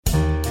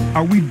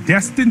Are we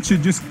destined to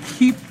just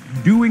keep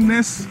doing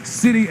this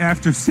city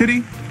after city?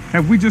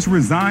 Have we just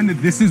resigned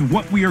that this is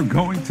what we are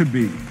going to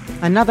be?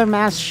 Another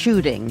mass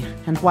shooting,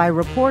 and why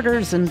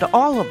reporters and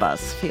all of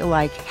us feel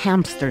like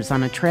hamsters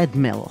on a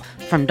treadmill.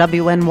 From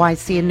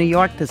WNYC in New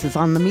York, this is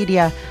On the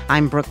Media.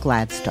 I'm Brooke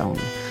Gladstone.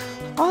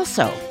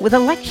 Also, with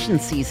election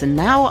season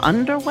now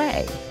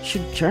underway,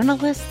 should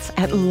journalists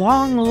at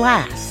long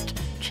last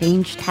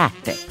change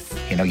tactics?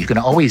 You can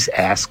always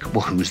ask,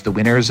 well, who's the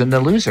winners and the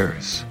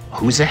losers?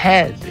 Who's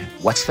ahead?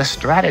 What's the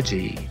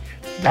strategy?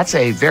 That's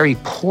a very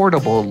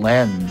portable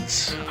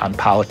lens on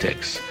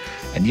politics.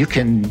 And you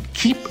can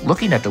keep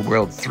looking at the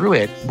world through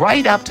it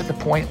right up to the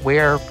point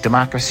where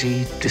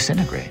democracy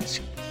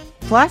disintegrates.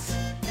 Plus,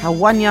 how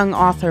one young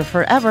author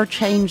forever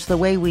changed the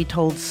way we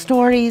told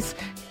stories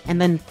and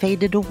then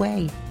faded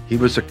away. He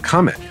was a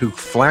comet who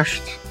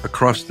flashed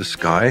across the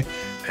sky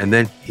and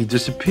then he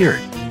disappeared.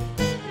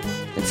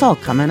 It's all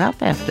coming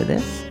up after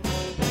this.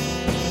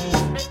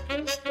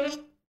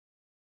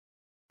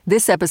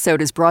 This episode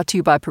is brought to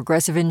you by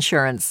Progressive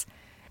Insurance.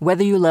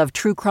 Whether you love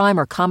true crime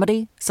or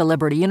comedy,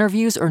 celebrity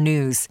interviews or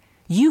news,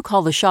 you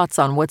call the shots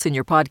on what's in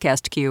your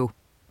podcast queue.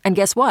 And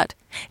guess what?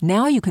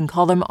 Now you can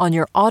call them on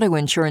your auto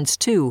insurance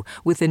too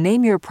with the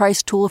Name Your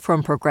Price tool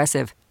from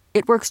Progressive.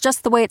 It works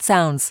just the way it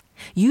sounds.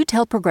 You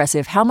tell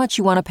Progressive how much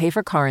you want to pay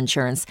for car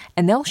insurance,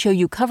 and they'll show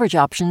you coverage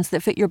options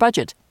that fit your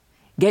budget.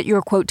 Get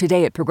your quote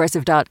today at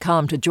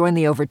Progressive.com to join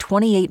the over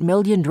 28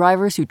 million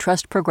drivers who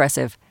trust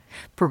Progressive.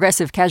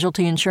 Progressive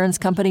Casualty Insurance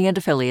Company and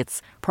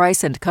Affiliates.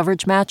 Price and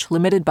coverage match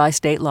limited by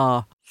state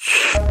law.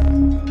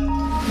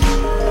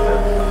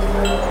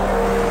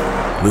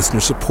 Listener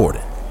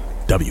supported.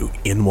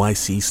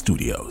 WNYC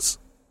Studios.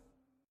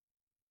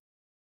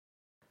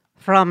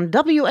 From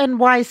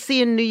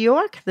WNYC in New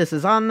York, this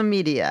is On the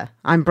Media.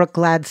 I'm Brooke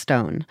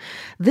Gladstone.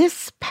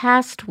 This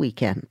past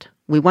weekend,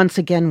 we once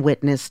again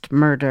witnessed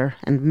murder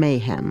and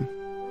mayhem.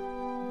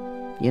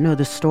 You know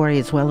the story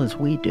as well as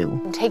we do.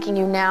 I'm taking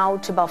you now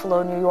to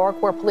Buffalo, New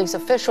York, where police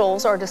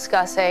officials are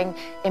discussing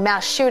a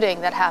mass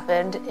shooting that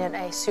happened in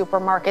a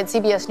supermarket.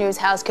 CBS News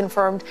has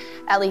confirmed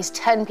at least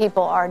 10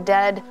 people are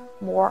dead.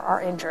 More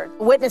are injured.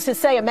 Witnesses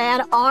say a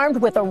man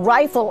armed with a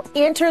rifle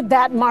entered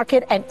that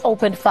market and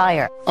opened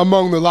fire.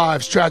 Among the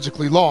lives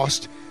tragically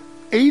lost,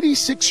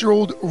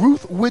 86-year-old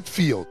Ruth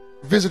Whitfield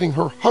visiting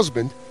her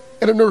husband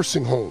at a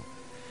nursing home.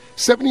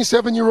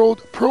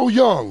 77-year-old Pearl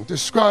Young,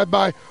 described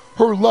by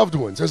her loved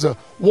ones as a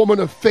woman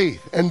of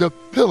faith and a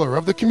pillar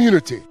of the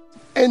community.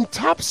 And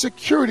top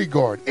security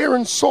guard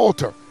Aaron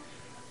Salter,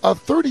 a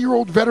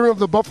 30-year-old veteran of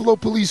the Buffalo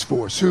Police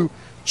Force who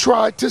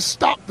tried to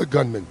stop the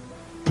gunman,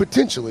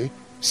 potentially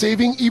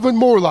saving even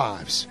more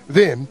lives.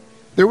 Then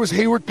there was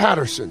Hayward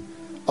Patterson,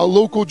 a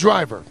local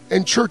driver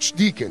and church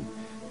deacon,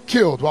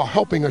 killed while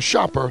helping a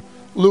shopper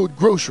load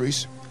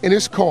groceries in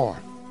his car.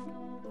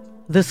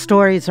 The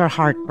stories are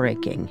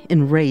heartbreaking,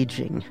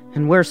 enraging,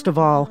 and worst of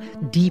all,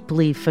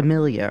 deeply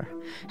familiar.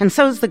 And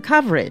so's the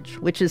coverage,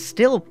 which is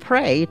still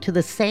prey to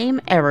the same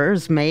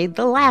errors made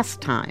the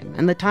last time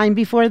and the time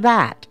before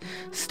that,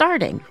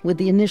 starting with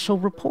the initial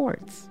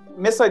reports.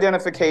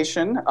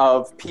 Misidentification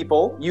of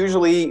people,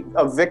 usually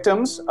of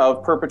victims,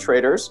 of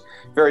perpetrators,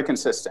 very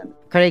consistent.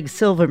 Craig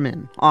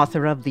Silverman,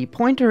 author of the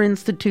Poynter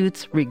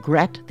Institute's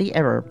Regret the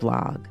Error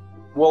blog.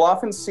 We'll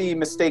often see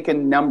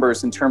mistaken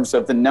numbers in terms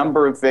of the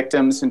number of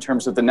victims, in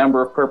terms of the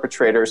number of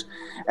perpetrators,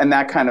 and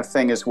that kind of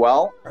thing as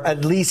well.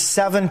 At least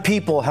 7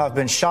 people have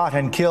been shot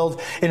and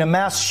killed in a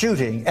mass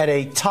shooting at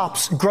a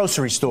Tops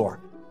grocery store.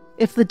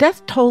 If the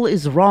death toll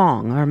is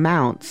wrong or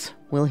mounts,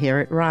 we'll hear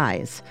it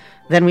rise.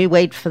 Then we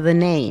wait for the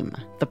name,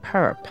 the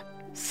perp,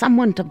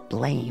 someone to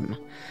blame.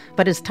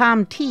 But as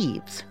Tom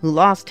Teves, who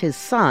lost his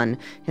son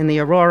in the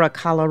Aurora,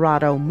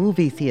 Colorado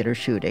movie theater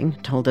shooting,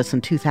 told us in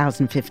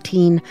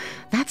 2015,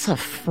 that's a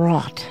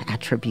fraught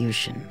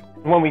attribution.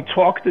 When we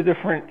talk to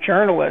different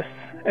journalists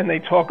and they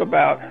talk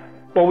about,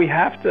 well, we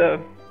have to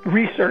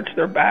research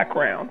their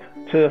background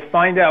to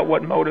find out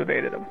what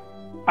motivated them.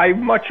 I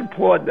much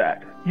applaud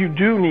that. You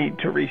do need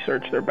to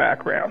research their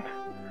background.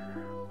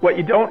 What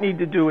you don't need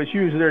to do is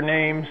use their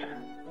names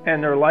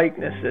and their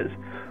likenesses.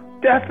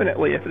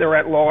 Definitely, if they're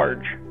at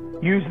large,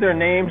 use their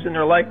names and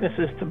their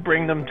likenesses to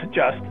bring them to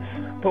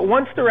justice. But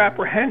once they're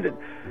apprehended,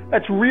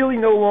 that's really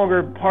no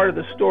longer part of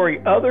the story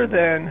other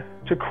than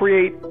to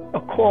create a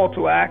call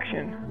to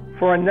action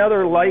for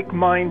another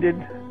like-minded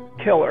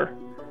killer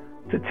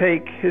to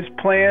take his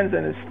plans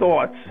and his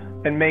thoughts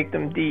and make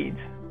them deeds.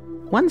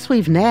 Once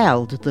we've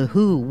nailed the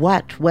who,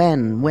 what,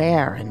 when,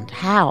 where, and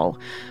how,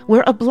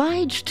 we're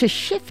obliged to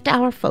shift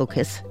our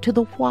focus to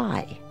the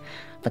why.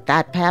 But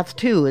that path,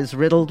 too, is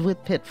riddled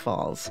with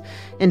pitfalls.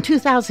 In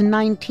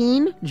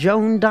 2019,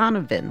 Joan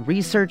Donovan,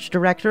 research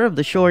director of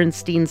the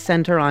Shorenstein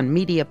Center on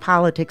Media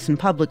Politics and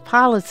Public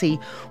Policy,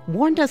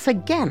 warned us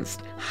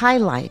against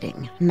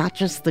highlighting not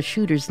just the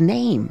shooter's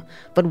name,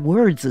 but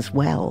words as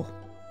well.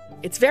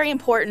 It's very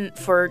important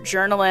for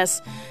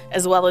journalists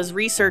as well as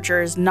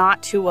researchers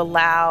not to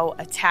allow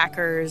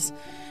attackers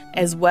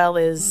as well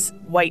as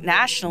white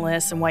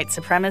nationalists and white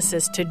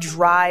supremacists, to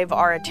drive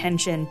our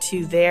attention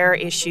to their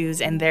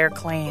issues and their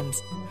claims.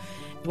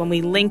 When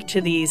we link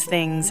to these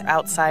things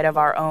outside of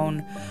our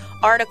own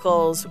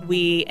articles,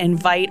 we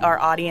invite our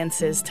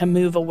audiences to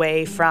move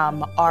away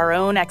from our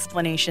own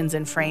explanations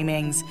and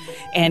framings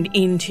and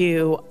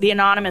into the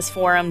anonymous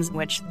forums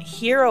which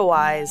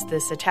heroize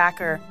this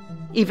attacker.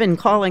 Even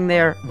calling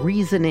their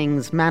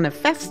reasonings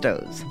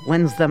manifestos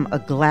lends them a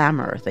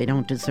glamour they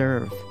don't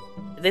deserve.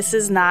 This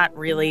is not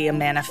really a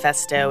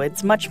manifesto.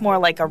 It's much more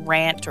like a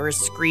rant or a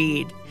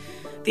screed.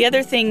 The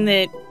other thing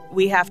that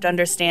we have to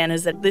understand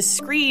is that this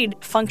screed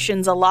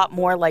functions a lot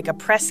more like a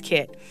press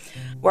kit.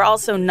 We're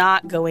also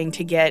not going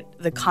to get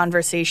the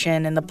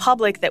conversation in the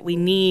public that we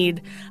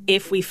need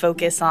if we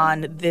focus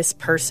on this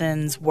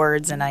person's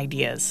words and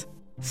ideas.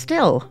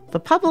 Still, the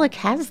public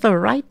has the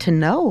right to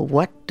know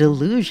what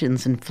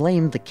delusions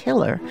inflamed the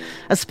killer,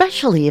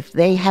 especially if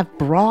they have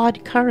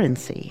broad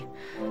currency.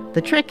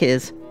 The trick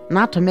is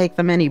not to make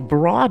them any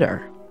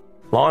broader.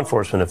 Law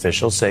enforcement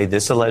officials say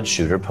this alleged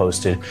shooter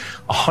posted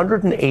a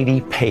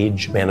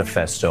 180-page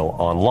manifesto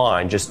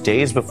online just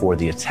days before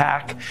the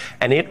attack,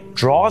 and it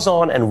draws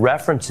on and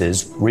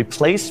references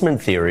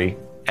replacement theory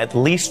at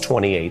least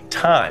 28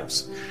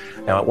 times.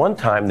 Now, at one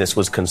time, this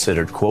was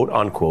considered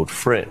quote-unquote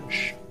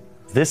fringe.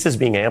 This is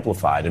being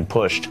amplified and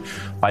pushed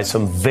by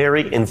some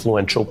very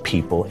influential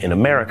people in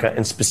America,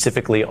 and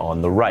specifically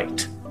on the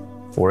right.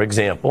 For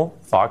example,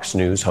 Fox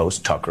News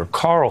host Tucker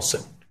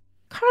Carlson.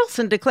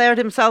 Carlson declared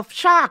himself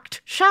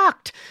shocked,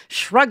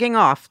 shrugging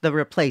off the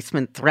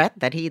replacement threat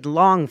that he'd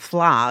long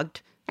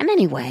flogged. And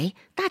anyway,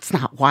 that's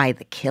not why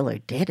the killer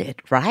did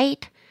it,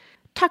 right?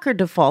 Tucker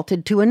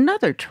defaulted to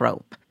another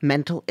trope,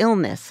 mental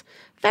illness,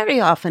 very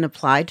often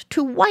applied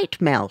to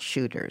white male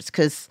shooters,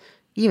 because,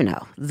 you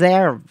know,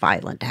 their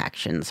violent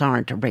actions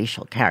aren't a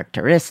racial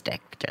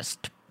characteristic,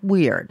 just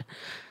weird.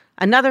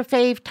 Another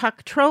fave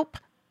Tuck trope,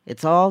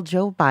 it's all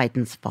Joe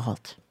Biden's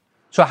fault.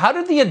 So how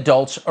did the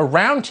adults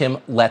around him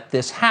let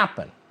this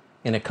happen?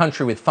 In a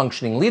country with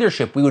functioning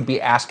leadership, we would be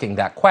asking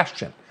that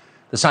question.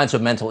 The signs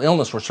of mental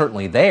illness were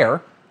certainly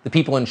there. The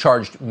people in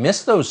charge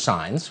missed those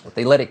signs, but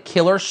they let a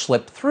killer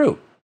slip through.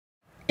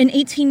 An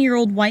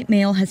 18-year-old white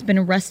male has been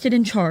arrested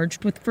and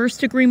charged with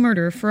first-degree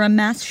murder for a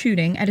mass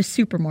shooting at a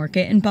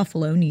supermarket in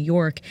Buffalo, New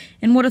York,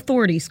 in what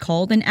authorities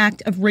called an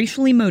act of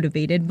racially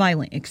motivated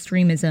violent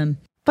extremism.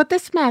 But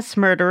this mass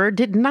murderer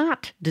did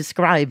not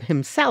describe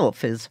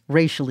himself as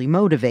racially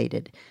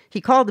motivated. He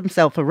called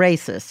himself a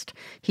racist.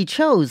 He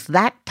chose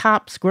that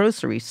Tops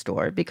grocery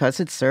store because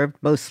it served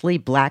mostly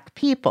black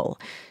people.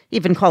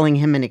 Even calling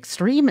him an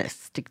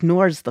extremist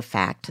ignores the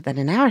fact that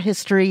in our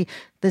history,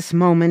 this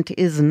moment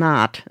is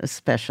not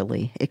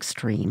especially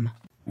extreme.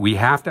 We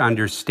have to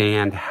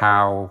understand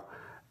how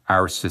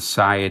our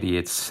society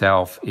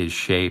itself is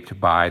shaped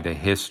by the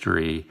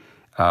history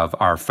of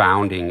our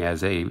founding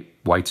as a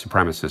white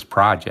supremacist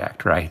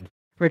project, right?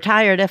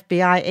 Retired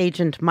FBI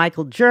agent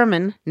Michael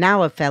German,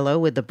 now a fellow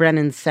with the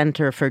Brennan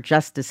Center for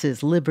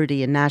Justice's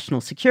Liberty and National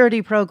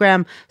Security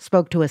program,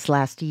 spoke to us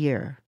last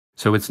year.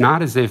 So it's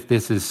not as if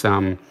this is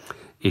some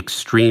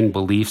extreme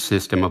belief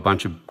system a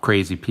bunch of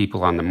crazy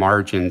people on the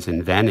margins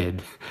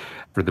invented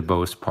for the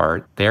most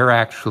part. They're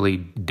actually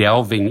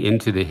delving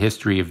into the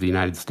history of the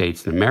United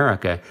States and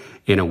America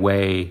in a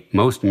way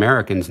most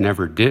Americans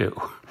never do.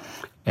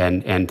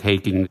 And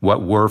taking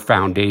what were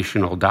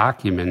foundational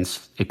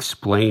documents,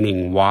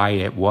 explaining why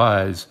it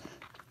was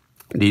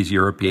these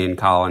European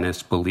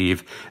colonists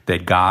believed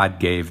that God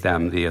gave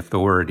them the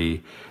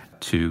authority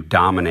to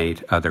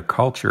dominate other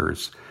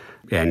cultures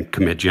and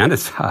commit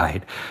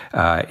genocide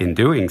in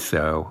doing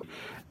so.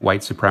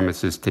 White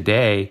supremacists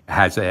today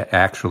has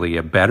actually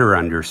a better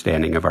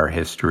understanding of our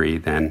history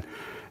than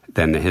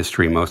the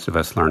history most of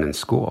us learn in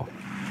school.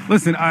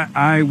 Listen,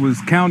 I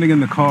was counting in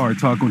the car,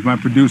 talking with my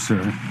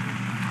producer.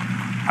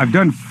 I've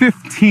done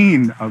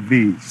 15 of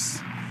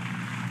these,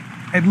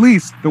 at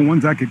least the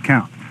ones I could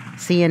count.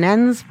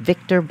 CNN's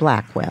Victor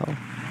Blackwell.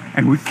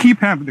 And we keep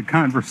having the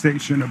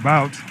conversation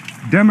about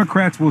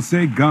Democrats will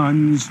say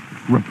guns,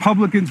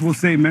 Republicans will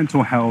say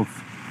mental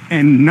health,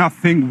 and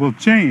nothing will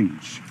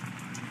change.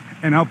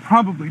 And I'll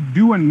probably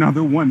do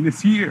another one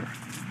this year.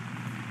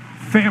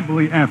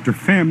 Family after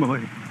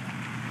family,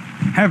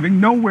 having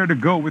nowhere to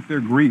go with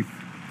their grief.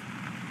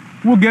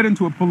 We'll get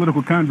into a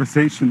political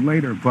conversation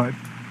later, but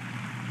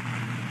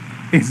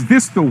is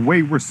this the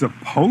way we're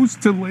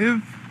supposed to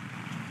live?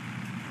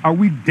 Are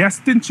we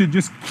destined to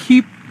just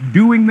keep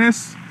doing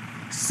this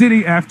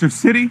city after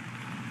city?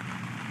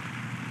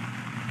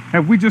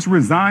 Have we just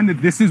resigned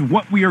that this is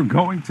what we are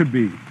going to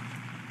be?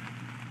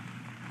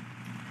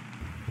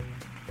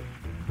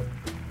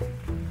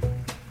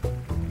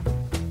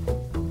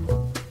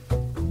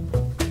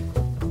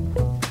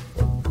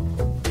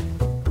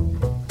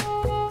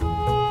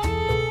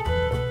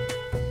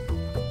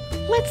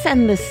 Let's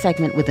end this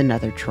segment with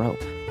another trope.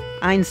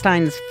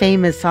 Einstein's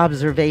famous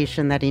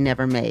observation that he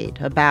never made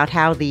about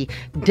how the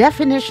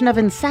definition of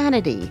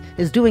insanity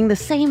is doing the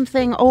same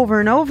thing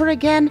over and over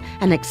again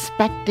and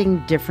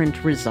expecting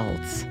different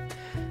results.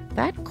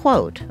 That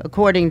quote,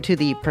 according to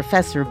the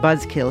Professor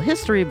Buzzkill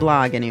history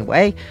blog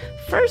anyway,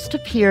 first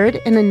appeared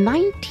in a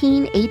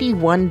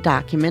 1981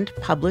 document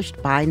published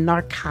by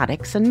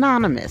Narcotics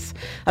Anonymous,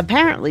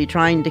 apparently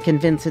trying to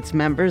convince its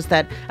members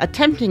that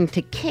attempting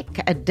to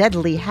kick a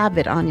deadly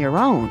habit on your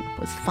own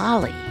was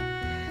folly.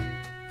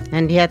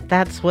 And yet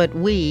that's what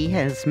we,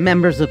 as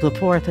members of the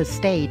Fourth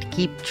Estate,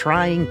 keep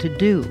trying to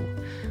do.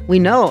 We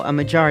know a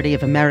majority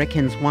of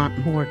Americans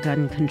want more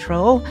gun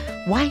control.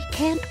 Why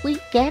can't we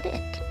get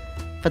it?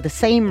 For the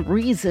same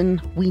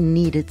reason we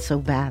need it so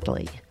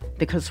badly.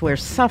 Because we're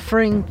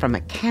suffering from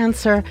a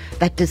cancer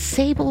that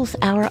disables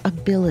our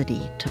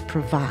ability to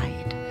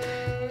provide.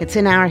 It's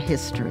in our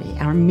history,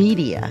 our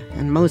media,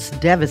 and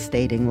most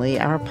devastatingly,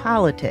 our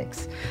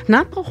politics.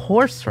 Not the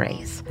horse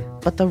race,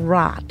 but the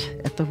rot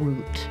at the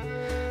root.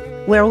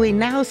 Where we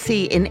now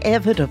see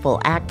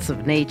inevitable acts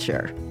of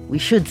nature, we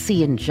should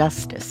see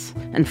injustice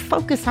and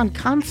focus on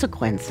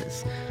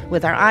consequences,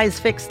 with our eyes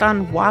fixed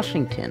on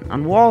Washington,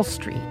 on Wall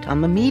Street,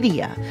 on the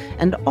media,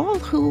 and all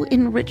who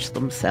enrich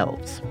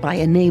themselves by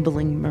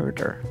enabling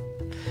murder.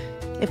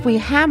 If we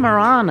hammer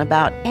on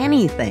about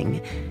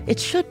anything, it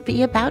should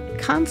be about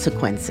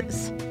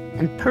consequences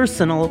and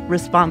personal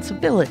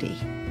responsibility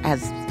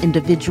as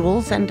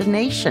individuals and a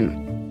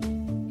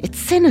nation. It's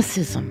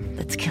cynicism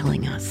that's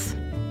killing us.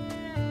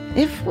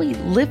 If we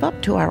live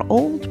up to our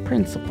old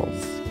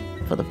principles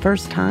for the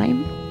first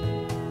time,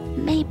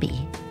 maybe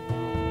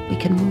we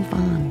can move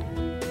on.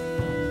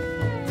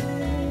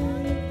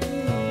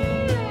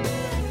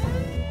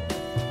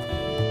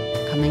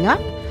 Coming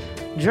up,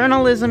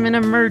 journalism in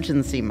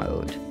emergency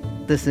mode.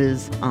 This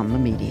is On the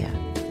Media.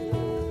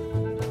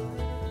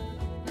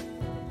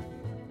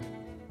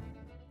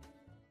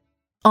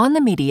 On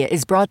the Media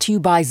is brought to you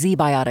by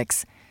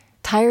ZBiotics.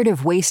 Tired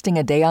of wasting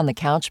a day on the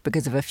couch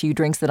because of a few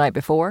drinks the night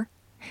before?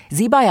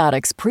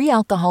 ZBiotics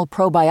Pre-Alcohol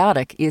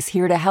Probiotic is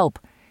here to help.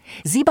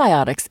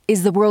 ZBiotics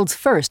is the world's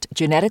first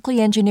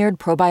genetically engineered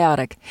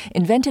probiotic,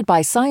 invented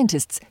by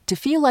scientists to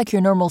feel like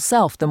your normal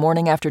self the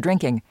morning after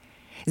drinking.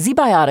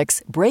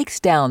 ZBiotics breaks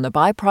down the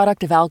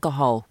byproduct of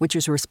alcohol, which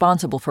is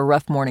responsible for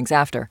rough mornings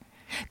after.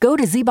 Go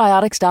to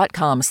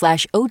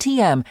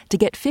zbiotics.com/OTM to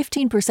get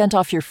 15%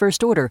 off your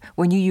first order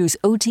when you use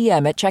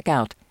OTM at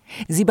checkout.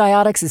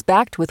 ZBiotics is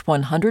backed with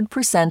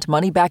 100%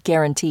 money-back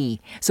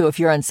guarantee, so if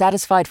you're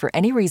unsatisfied for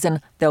any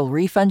reason, they'll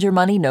refund your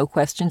money, no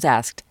questions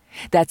asked.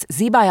 That's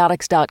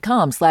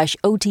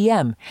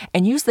zbiotics.com/OTM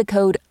and use the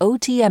code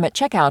OTM at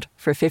checkout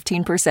for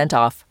 15%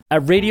 off.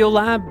 At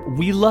Radiolab,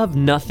 we love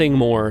nothing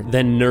more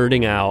than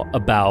nerding out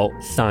about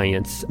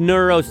science,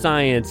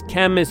 neuroscience,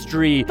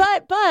 chemistry.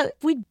 But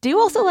we do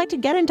also like to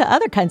get into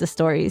other kinds of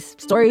stories.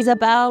 Stories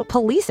about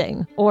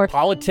policing or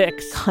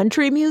politics,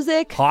 country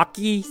music,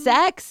 hockey,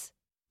 sex.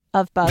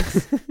 Of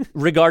bugs.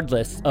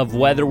 Regardless of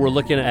whether we're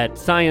looking at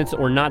science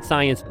or not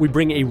science, we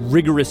bring a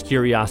rigorous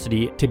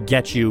curiosity to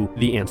get you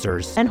the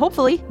answers. And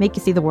hopefully make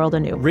you see the world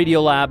anew.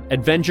 Radiolab,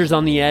 adventures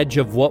on the edge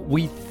of what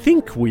we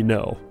think we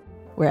know.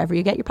 Wherever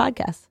you get your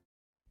podcasts.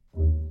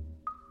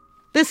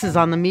 This is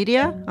On the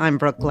Media. I'm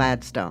Brooke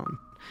Gladstone.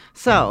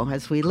 So,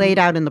 as we laid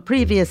out in the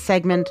previous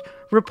segment,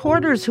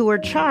 reporters who are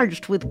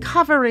charged with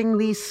covering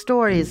these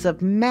stories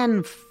of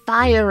men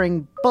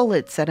firing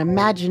bullets at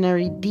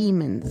imaginary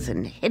demons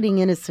and hitting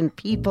innocent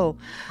people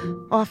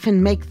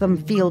often make them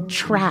feel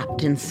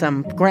trapped in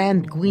some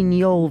grand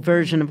guignol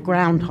version of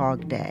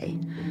Groundhog Day.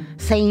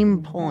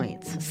 Same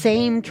points,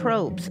 same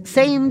tropes,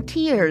 same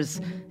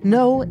tears,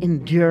 no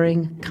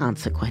enduring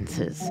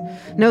consequences.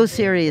 No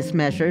serious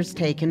measures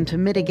taken to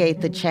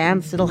mitigate the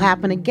chance it'll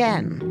happen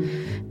again.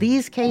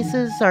 These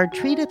cases are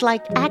treated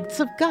like acts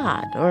of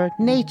God or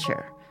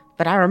nature.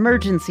 But our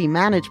emergency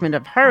management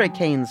of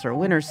hurricanes or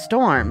winter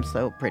storms,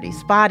 though pretty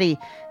spotty,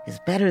 is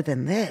better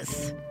than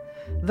this.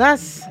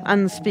 Thus,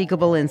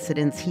 unspeakable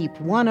incidents heap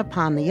one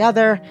upon the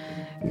other,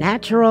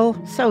 natural,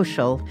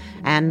 social,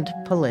 and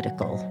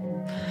political.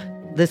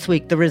 This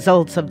week, the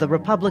results of the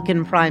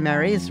Republican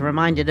primaries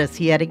reminded us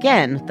yet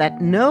again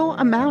that no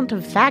amount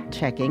of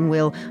fact-checking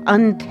will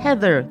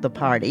untether the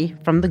party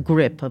from the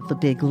grip of the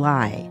big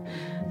lie.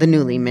 The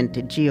newly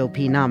minted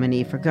GOP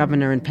nominee for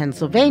governor in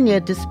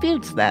Pennsylvania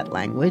disputes that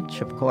language,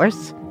 of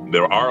course.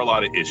 There are a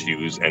lot of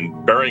issues, and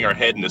burying our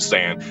head in the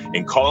sand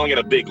and calling it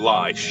a big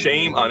lie,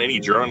 shame on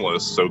any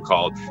journalist,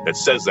 so-called, that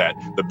says that.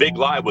 The big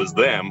lie was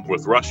them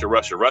with Russia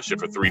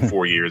for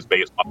 3-4 years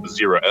based off of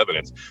zero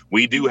evidence.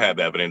 We do have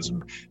evidence.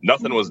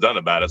 Nothing was done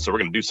about it, so we're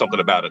going to do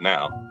something about it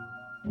now.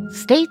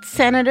 State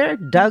Senator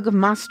Doug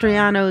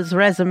Mastriano's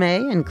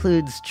resume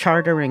includes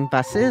chartering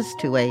buses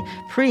to a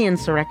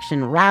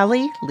pre-insurrection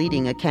rally,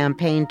 leading a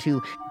campaign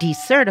to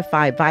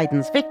decertify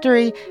Biden's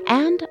victory,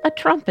 and a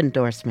Trump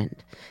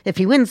endorsement. If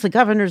he wins the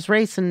governor's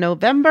race in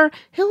November,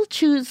 he'll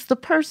choose the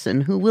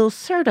person who will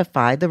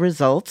certify the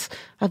results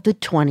of the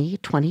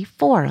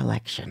 2024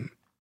 election.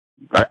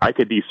 I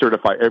could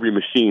decertify every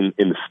machine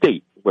in the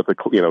state with a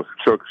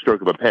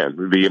stroke of a pen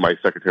via my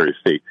Secretary of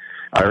State.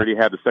 I already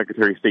have the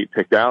Secretary of State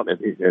picked out.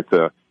 It's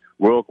a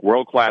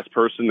world-class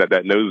person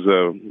that knows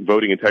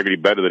voting integrity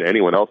better than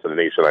anyone else in the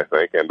nation, I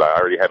think. And I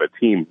already have a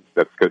team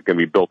that's going to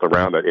be built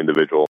around that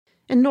individual.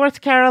 In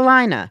North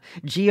Carolina,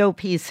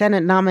 GOP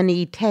Senate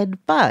nominee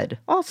Ted Budd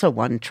also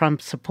won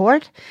Trump's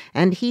support,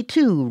 and he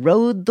too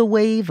rode the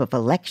wave of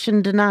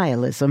election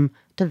denialism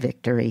to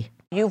victory.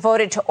 You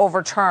voted to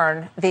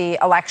overturn the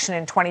election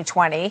in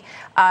 2020.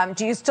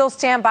 Do you still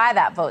stand by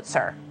that vote,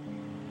 sir?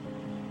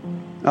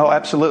 Oh,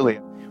 absolutely.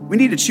 We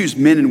need to choose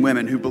men and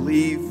women who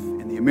believe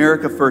in the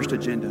America First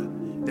agenda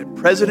that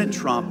President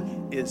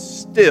Trump is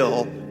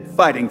still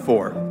fighting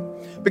for.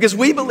 Because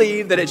we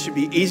believe that it should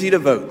be easy to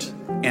vote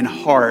and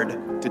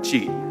hard to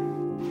cheat.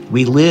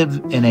 We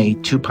live in a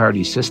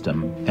two-party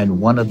system, and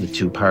one of the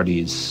two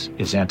parties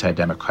is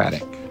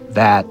anti-democratic.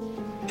 That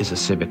is a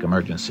civic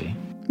emergency.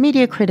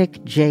 Media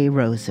critic Jay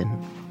Rosen.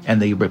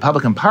 And the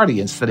Republican Party,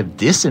 instead of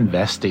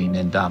disinvesting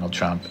in Donald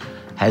Trump,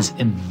 has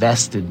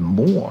invested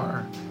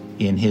more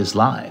in his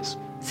lies.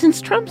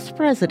 Since Trump's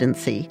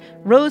presidency,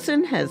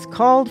 Rosen has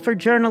called for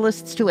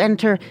journalists to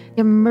enter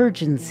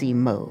emergency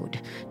mode,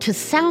 to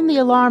sound the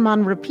alarm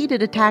on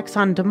repeated attacks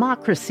on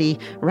democracy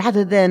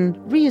rather than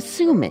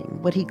reassuming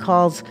what he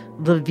calls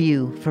the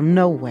view from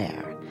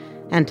nowhere.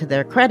 And to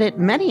their credit,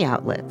 many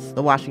outlets,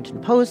 the Washington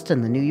Post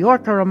and the New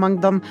Yorker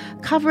among them,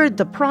 covered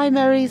the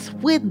primaries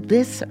with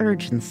this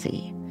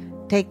urgency.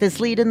 Take this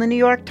lead in the New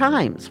York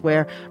Times,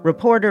 where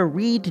reporter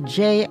Reed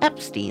J.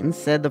 Epstein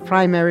said the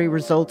primary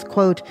results,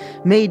 quote,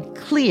 made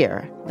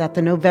clear that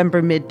the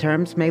November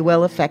midterms may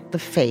well affect the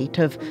fate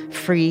of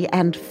free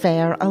and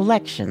fair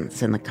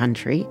elections in the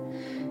country.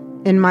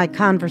 In my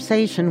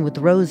conversation with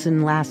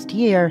Rosen last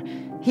year,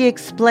 he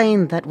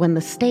explained that when the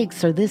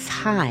stakes are this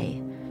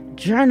high,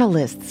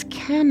 journalists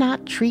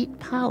cannot treat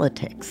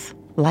politics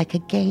like a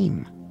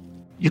game.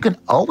 You can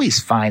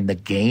always find the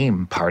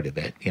game part of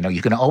it.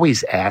 You can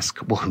always ask,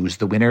 well, who's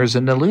the winners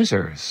and the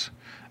losers?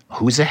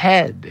 Who's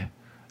ahead?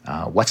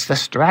 What's the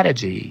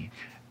strategy?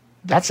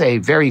 That's a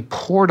very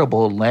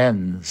portable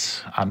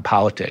lens on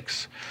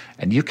politics.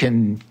 And you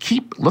can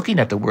keep looking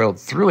at the world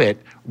through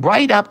it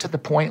right up to the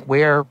point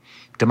where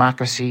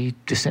democracy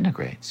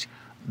disintegrates.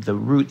 The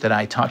route that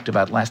I talked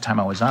about last time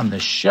I was on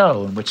this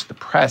show, in which the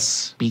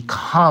press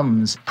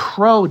becomes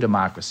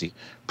pro-democracy,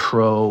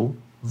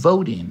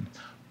 pro-voting,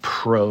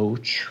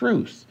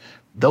 pro-truth.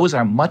 Those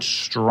are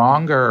much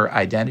stronger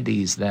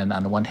identities than,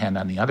 on the one hand,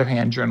 on the other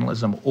hand,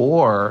 journalism,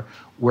 or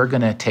we're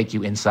going to take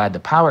you inside the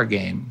power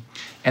game.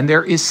 And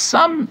there is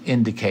some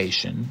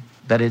indication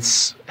that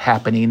it's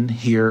happening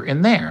here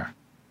and there.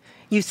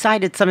 You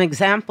cited some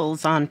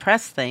examples on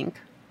PressThink.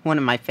 One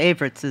of my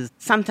favorites is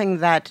something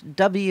that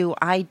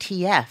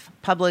WITF,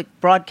 Public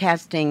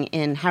Broadcasting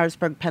in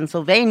Harrisburg,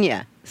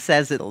 Pennsylvania,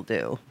 says it'll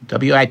do.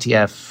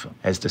 WITF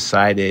has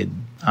decided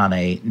on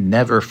a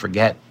never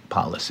forget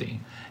policy.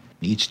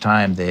 Each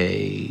time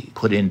they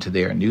put into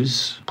their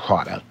news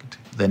product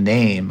the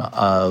name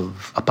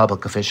of a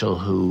public official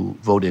who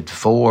voted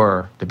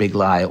for the big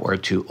lie or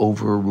to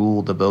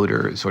overrule the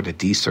voters or to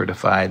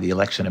decertify the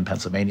election in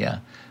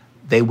Pennsylvania,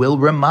 they will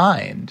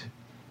remind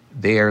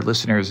their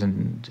listeners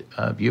and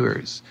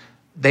viewers.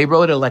 They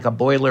wrote a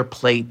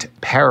boilerplate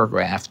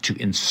paragraph to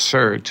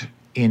insert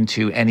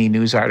into any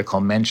news article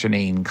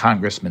mentioning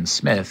Congressman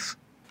Smith.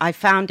 I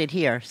found it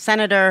here.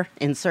 Senator,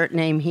 insert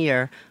name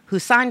here, who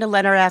signed a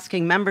letter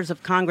asking members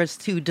of Congress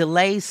to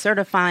delay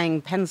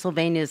certifying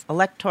Pennsylvania's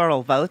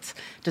electoral votes,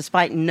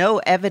 despite no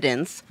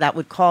evidence that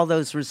would call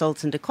those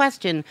results into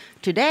question,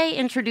 today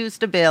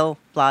introduced a bill,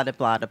 blah,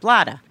 blah, blah,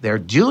 blah. They're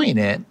doing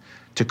it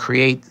to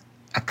create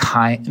a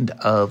kind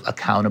of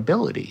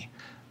accountability.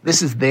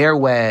 This is their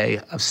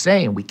way of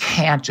saying we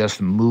can't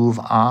just move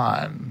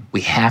on.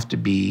 We have to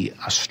be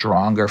a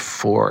stronger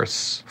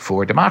force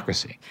for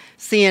democracy.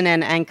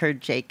 CNN anchor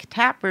Jake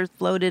Tapper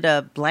floated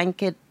a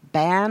blanket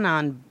ban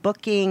on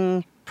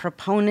booking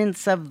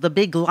proponents of the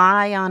big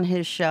lie on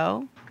his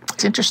show.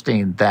 It's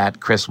interesting that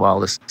Chris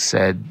Wallace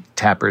said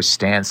Tapper's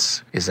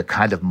stance is a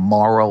kind of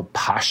moral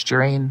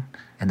posturing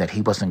and that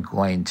he wasn't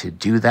going to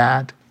do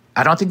that.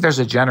 I don't think there's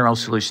a general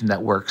solution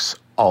that works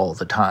all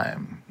the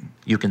time.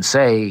 You can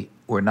say,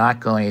 we're not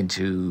going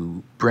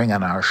to bring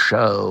on our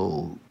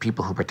show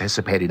people who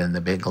participated in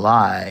the big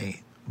lie,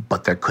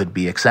 but there could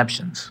be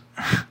exceptions.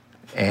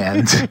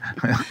 And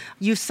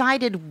you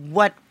cited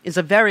what is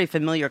a very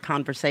familiar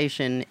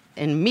conversation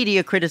in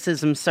media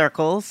criticism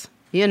circles.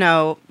 You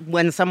know,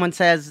 when someone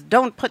says,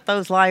 don't put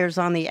those liars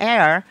on the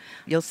air,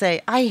 you'll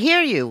say, I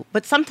hear you,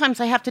 but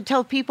sometimes I have to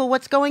tell people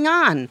what's going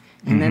on.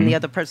 And then the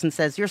other person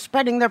says, you're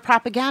spreading their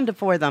propaganda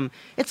for them.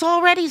 It's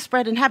already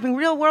spread and having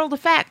real-world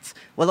effects.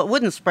 Well, it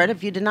wouldn't spread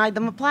if you denied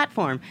them a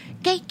platform.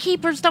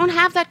 Gatekeepers don't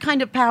have that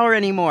kind of power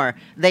anymore.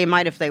 They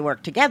might if they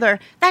work together.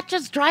 That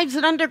just drives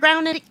it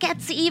underground and it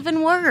gets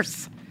even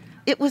worse.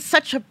 It was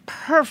such a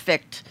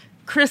perfect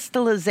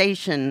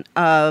crystallization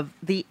of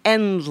the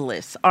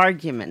endless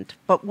argument.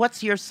 But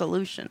what's your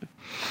solution?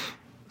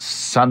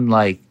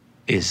 Sunlight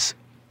is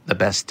the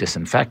best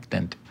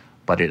disinfectant,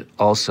 but it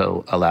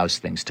also allows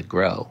things to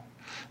grow.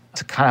 It's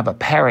a kind of a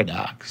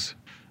paradox.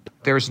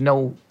 There's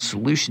no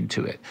solution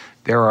to it.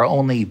 There are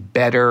only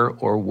better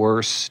or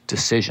worse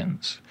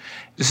decisions.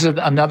 This is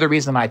another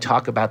reason I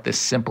talk about this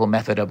simple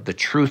method of the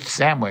truth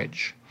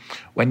sandwich.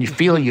 When you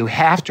feel you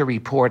have to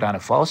report on a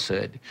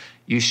falsehood,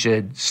 you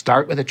should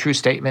start with a true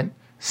statement,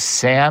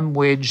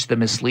 sandwich the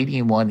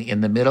misleading one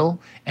in the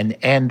middle, and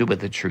end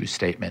with a true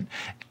statement.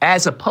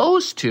 As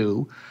opposed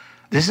to,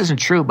 this isn't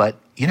true, but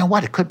you know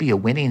what? It could be a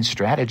winning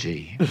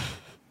strategy.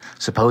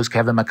 Suppose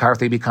Kevin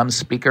McCarthy becomes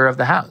Speaker of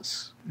the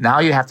House. Now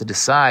you have to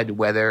decide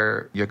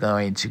whether you're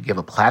going to give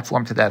a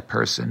platform to that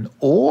person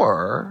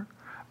or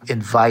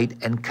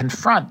invite and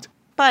confront.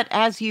 But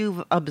as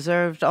you've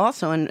observed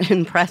also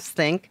in Press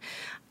Think,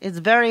 it's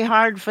very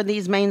hard for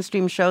these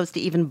mainstream shows to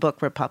even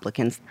book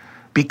Republicans.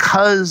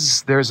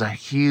 Because there's a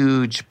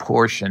huge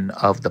portion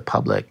of the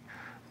public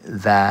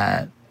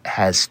that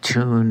has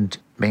tuned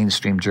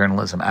mainstream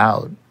journalism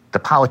out, the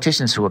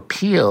politicians who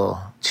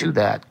appeal to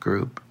that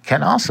group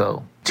can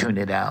also tune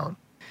it out.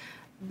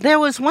 There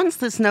was once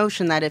this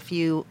notion that if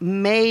you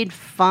made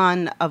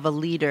fun of a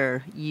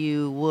leader,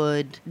 you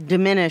would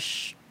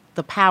diminish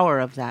the power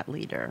of that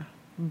leader.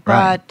 But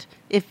Right.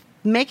 if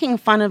making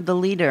fun of the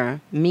leader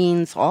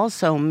means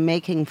also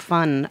making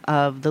fun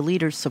of the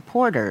leader's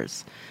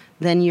supporters,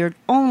 then you're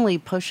only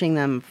pushing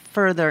them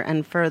further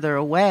and further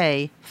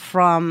away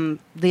from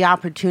the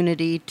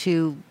opportunity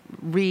to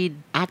read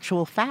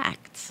actual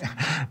facts.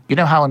 You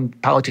know how in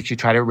politics you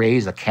try to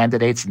raise a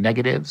candidate's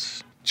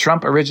negatives?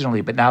 Trump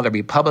originally, but now the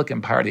Republican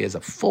Party as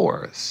a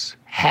force,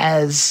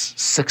 has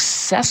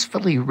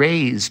successfully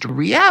raised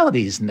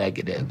reality's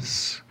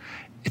negatives.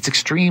 It's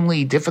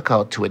extremely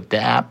difficult to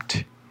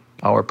adapt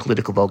our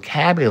political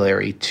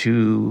vocabulary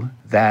to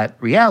that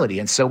reality.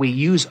 And so we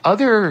use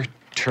other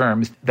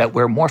terms that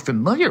we're more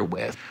familiar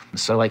with.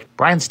 So like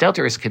Brian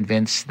Stelter is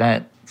convinced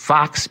that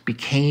Fox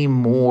became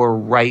more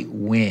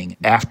right-wing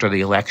after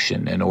the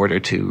election in order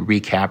to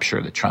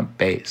recapture the Trump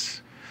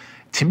base.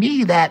 To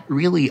me, that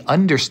really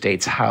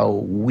understates how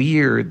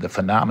weird the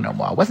phenomenon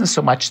was. It wasn't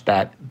so much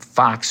that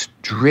Fox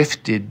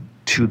drifted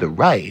to the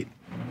right.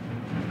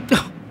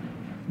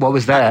 What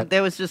was that?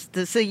 There was just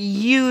this a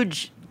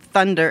huge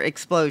thunder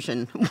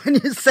explosion when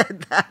you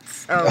said that.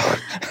 So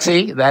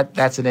See,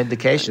 that's an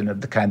indication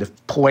of the kind of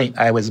point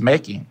I was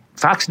making.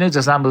 Fox News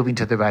is not moving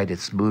to the right.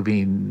 It's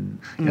moving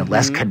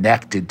less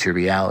connected to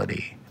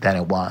reality than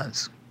it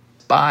was.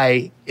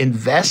 By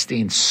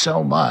investing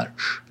so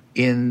much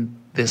in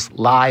this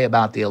lie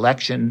about the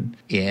election,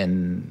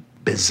 in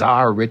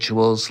bizarre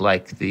rituals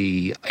like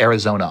the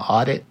Arizona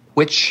audit,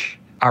 which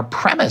are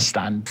premised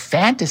on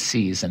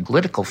fantasies and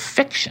political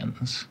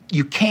fictions,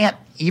 you can't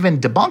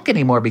even debunk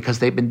anymore because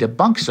they've been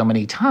debunked so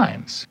many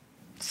times.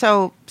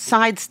 So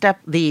sidestep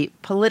the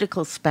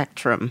political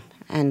spectrum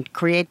and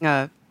create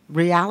a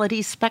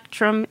reality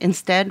spectrum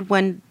instead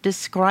when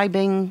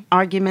describing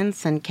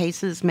arguments and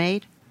cases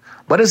made?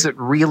 What does it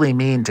really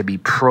mean to be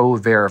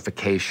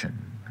pro-verification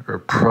or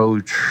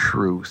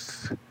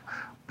pro-truth?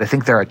 I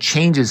think there are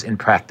changes in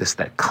practice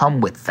that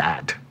come with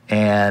that,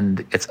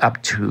 and it's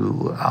up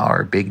to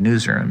our big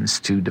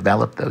newsrooms to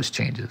develop those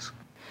changes.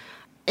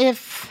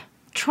 If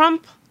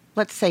Trump,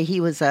 let's say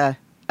he was a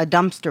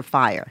dumpster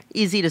fire,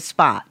 easy to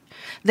spot,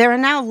 there are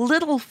now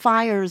little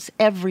fires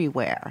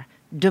everywhere,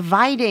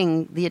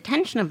 dividing the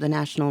attention of the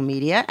national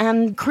media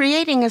and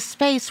creating a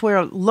space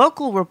where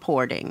local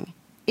reporting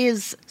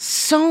is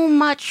so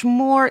much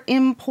more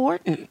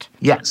important.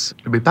 Yes,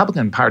 the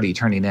Republican Party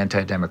turning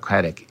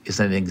anti-democratic is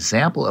an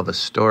example of a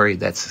story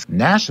that's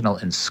national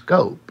in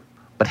scope,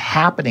 but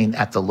happening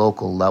at the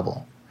local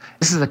level.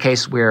 This is a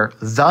case where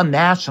the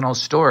national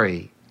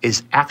story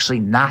is actually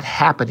not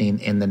happening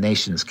in the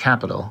nation's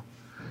capital.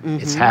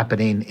 It's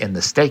happening in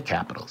the state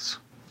capitals.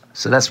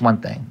 So that's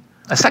one thing.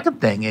 A second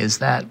thing is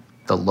that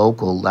the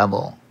local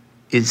level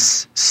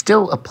is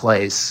still a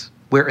place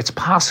where it's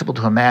possible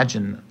to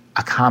imagine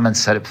a common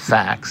set of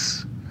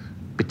facts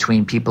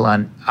between people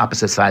on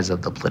opposite sides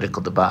of the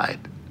political divide.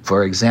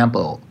 For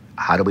example,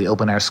 how do we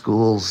open our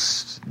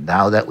schools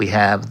now that we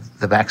have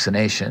the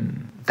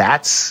vaccination?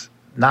 That's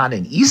not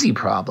an easy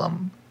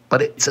problem,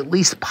 but it's at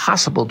least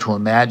possible to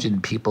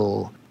imagine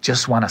people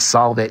just want to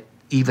solve it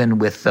even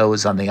with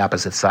those on the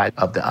opposite side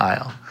of the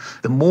aisle.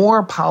 The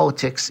more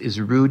politics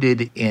is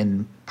rooted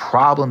in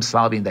problem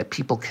solving that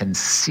people can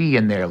see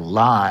in their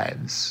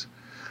lives,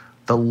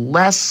 the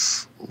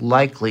less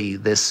likely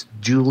this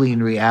dueling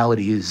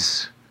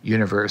realities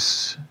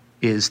universe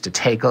is to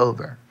take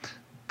over.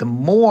 The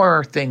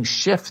more things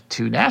shift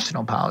to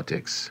national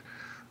politics,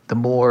 the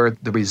more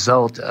the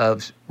result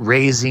of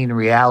raising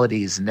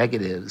realities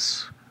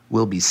negatives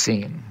will be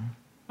seen.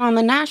 On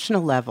the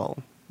national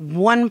level,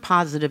 one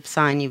positive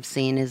sign you've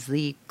seen is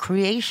the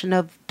creation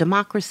of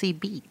Democracy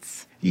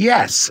Beats.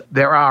 Yes,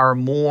 there are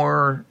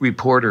more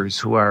reporters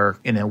who are,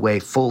 in a way,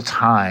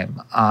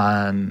 full-time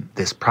on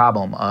this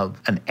problem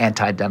of an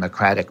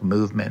anti-democratic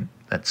movement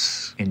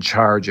that's in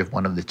charge of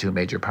one of the two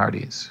major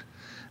parties.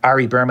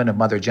 Ari Berman of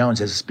Mother Jones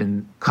has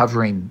been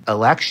covering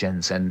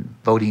elections and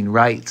voting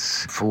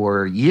rights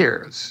for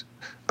years.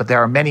 But there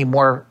are many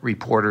more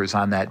reporters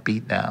on that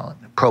beat now.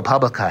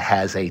 ProPublica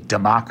has a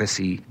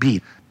democracy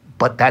beat.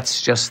 But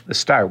that's just the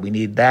start. We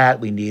need that.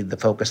 We need the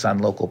focus on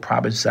local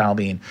problem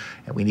solving,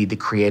 and we need to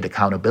create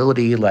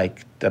accountability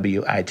like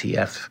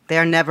WITF.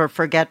 Their never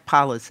forget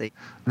policy.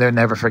 Their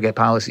never forget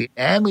policy.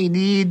 And we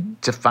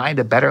need to find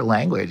a better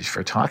language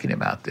for talking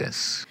about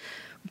this.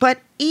 But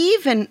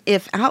even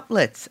if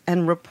outlets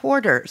and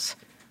reporters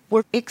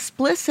were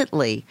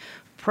explicitly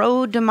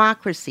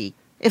pro-democracy,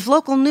 if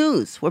local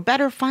news were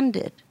better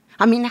funded,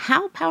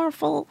 how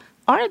powerful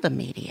are the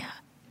media?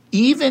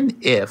 Even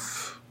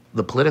if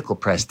the political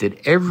press did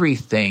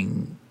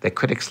everything that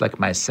critics like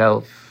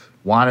myself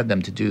wanted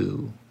them to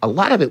do, a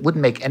lot of it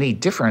wouldn't make any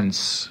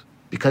difference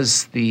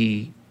because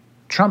the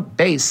Trump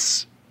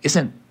base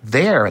isn't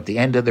there at the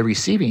end of the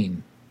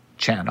receiving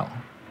channel.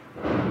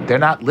 They're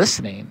not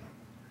listening.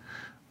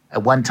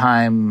 At one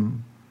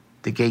time,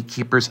 the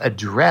gatekeepers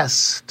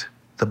addressed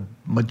the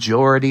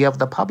majority of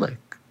the public.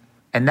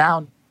 And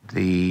now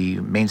the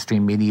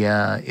mainstream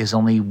media is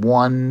only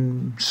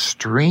one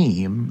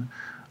stream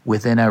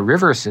within a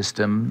river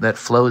system that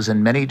flows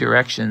in many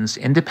directions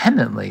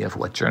independently of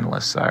what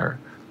journalists are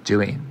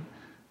doing.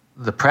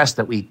 The press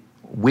that we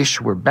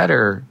wish were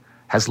better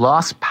has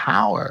lost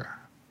power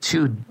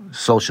to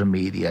social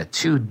media,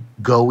 to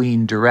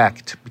going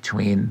direct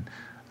between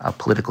a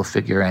political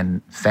figure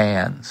and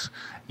fans.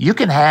 You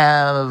can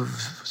have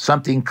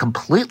something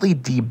completely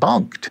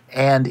debunked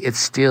and it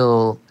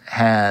still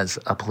has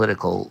a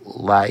political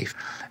life.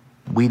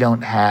 We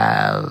don't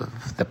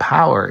have the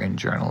power in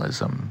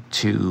journalism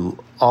to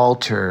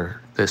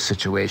alter the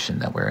situation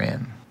that we're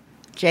in.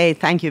 Jay,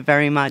 thank you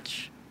very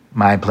much.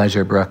 My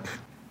pleasure, Brooke.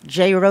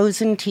 Jay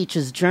Rosen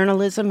teaches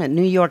journalism at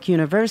New York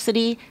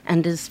University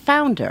and is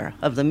founder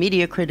of the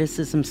media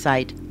criticism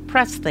site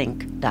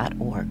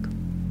PressThink.org.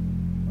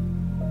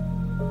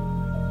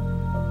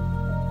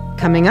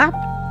 Coming up,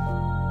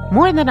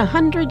 more than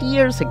 100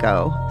 years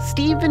ago,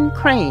 Stephen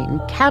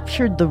Crane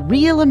captured the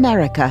real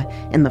America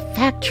in the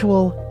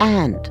factual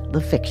and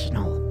the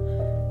fictional.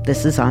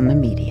 This is On the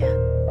Media.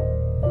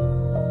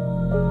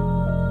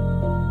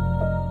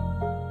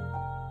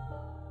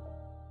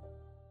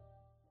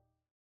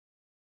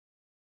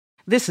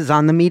 This is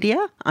On the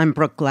Media. I'm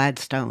Brooke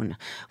Gladstone.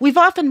 We've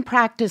often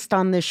practiced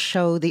on this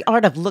show the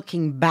art of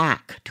looking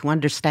back to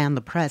understand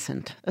the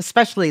present,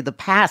 especially the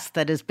past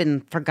that has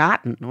been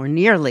forgotten or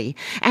nearly,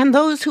 and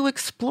those who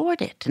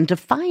explored it and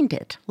defined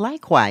it,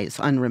 likewise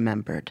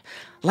unremembered,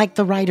 like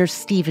the writer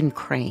Stephen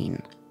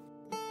Crane.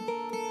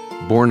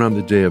 Born on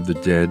the Day of the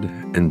Dead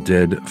and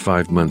dead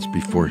 5 months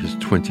before his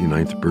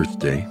 29th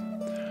birthday,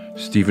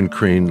 Stephen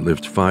Crane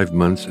lived 5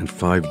 months and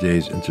 5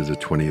 days into the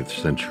 20th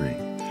century.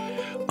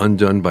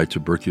 Undone by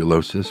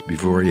tuberculosis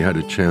before he had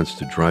a chance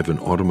to drive an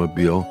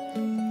automobile,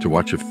 to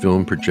watch a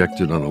film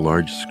projected on a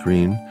large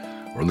screen,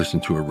 or listen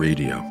to a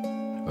radio.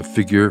 A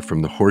figure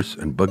from the horse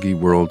and buggy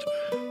world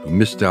who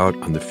missed out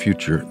on the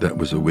future that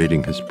was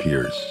awaiting his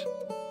peers.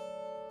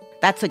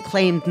 That's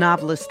acclaimed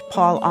novelist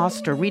Paul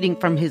Auster reading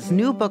from his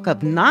new book of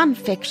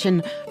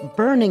nonfiction,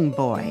 Burning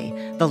Boy,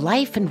 The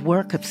Life and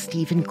Work of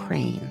Stephen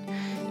Crane.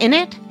 In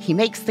it, he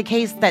makes the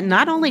case that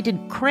not only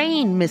did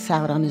Crane miss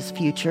out on his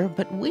future,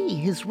 but we,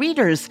 his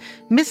readers,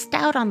 missed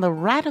out on the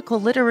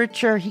radical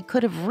literature he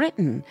could have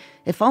written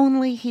if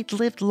only he'd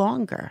lived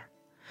longer.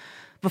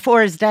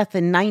 Before his death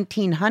in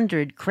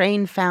 1900,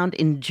 Crane found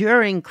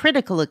enduring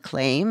critical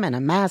acclaim and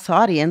a mass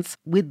audience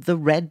with The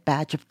Red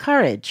Badge of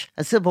Courage,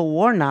 a Civil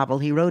War novel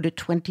he wrote at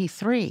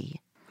 23.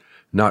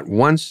 Not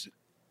once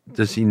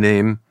does he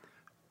name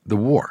the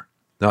war.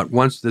 Not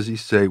once does he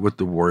say what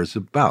the war is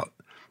about.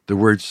 The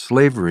word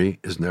slavery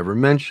is never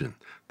mentioned.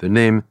 The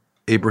name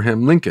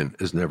Abraham Lincoln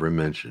is never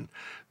mentioned.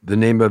 The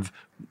name of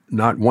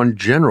not one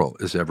general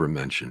is ever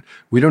mentioned.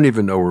 We don't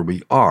even know where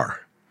we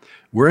are.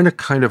 We're in a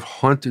kind of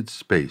haunted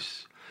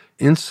space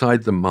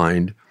inside the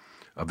mind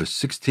of a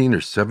 16 or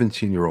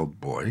 17-year-old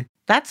boy.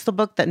 That's the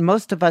book that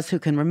most of us who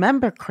can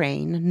remember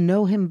Crane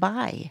know him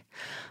by.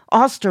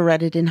 Auster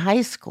read it in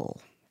high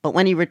school, but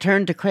when he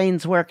returned to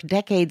Crane's work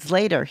decades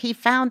later, he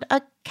found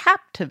a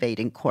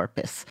captivating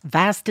corpus,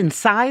 vast in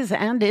size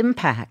and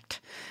impact.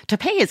 To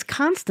pay his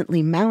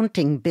constantly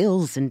mounting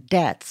bills and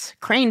debts,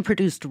 Crane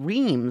produced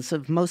reams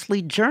of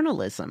mostly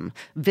journalism,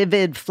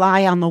 vivid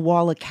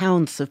fly-on-the-wall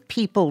accounts of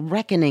people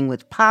reckoning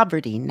with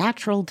poverty,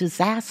 natural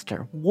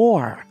disaster,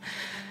 war.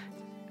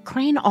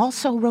 Crane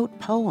also wrote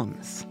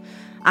poems.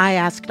 I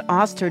asked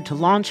Auster to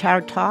launch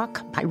our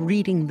talk by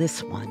reading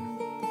this one.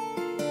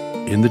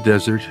 In the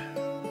desert,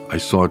 I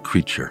saw a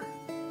creature,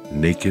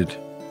 naked,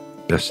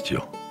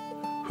 bestial,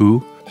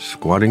 who,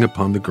 squatting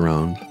upon the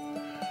ground,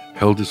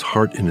 held his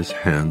heart in his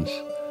hands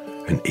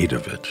and ate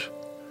of it.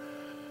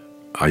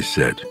 I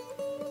said,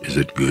 "Is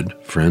it good,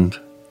 friend?"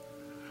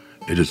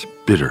 "It is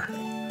bitter,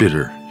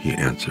 bitter," he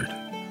answered.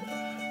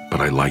 "But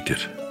I like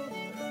it,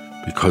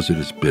 because it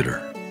is bitter,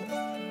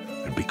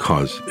 and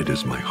because it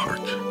is my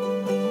heart."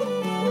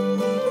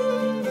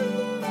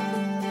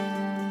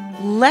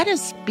 Let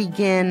us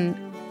begin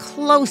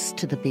close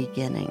to the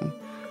beginning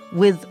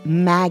with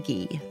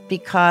Maggie,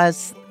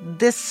 because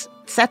this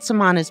sets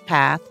him on his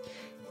path.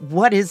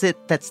 What is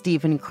it that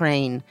Stephen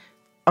Crane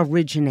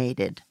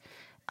originated?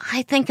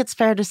 I think it's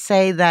fair to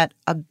say that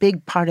a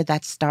big part of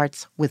that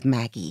starts with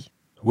Maggie.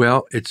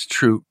 Well, it's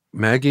true.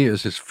 Maggie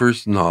is his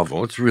first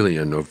novel. It's really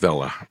a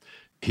novella.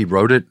 He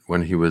wrote it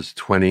when he was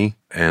 20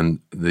 and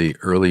the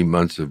early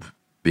months of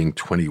being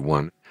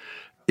 21.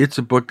 It's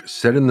a book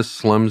set in the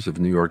slums of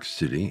New York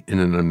City in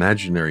an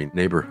imaginary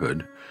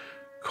neighborhood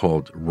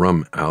called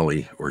Rum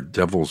Alley or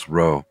Devil's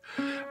Row.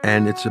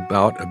 And it's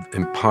about an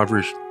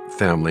impoverished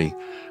family,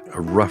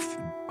 a rough,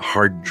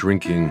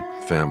 hard-drinking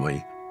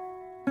family.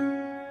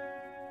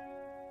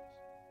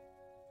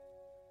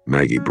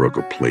 Maggie broke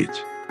a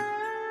plate.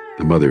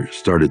 The mother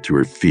started to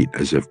her feet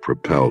as if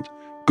propelled.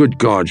 "Good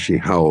God," she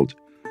howled.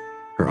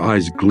 Her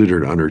eyes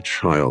glittered on her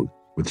child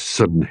with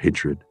sudden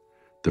hatred.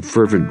 The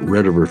fervent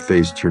red of her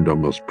face turned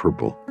almost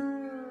purple.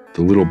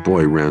 The little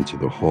boy ran to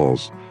the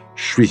halls,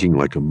 shrieking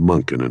like a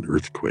monk in an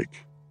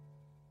earthquake.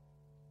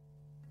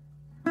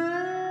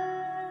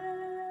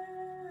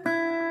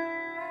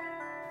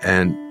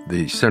 And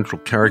the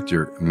central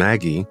character,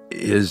 Maggie,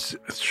 is,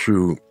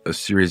 through a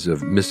series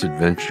of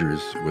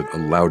misadventures with a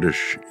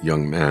loutish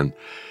young man,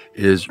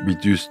 is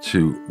reduced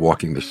to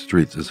walking the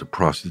streets as a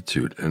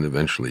prostitute and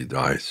eventually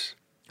dies.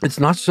 It's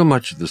not so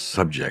much the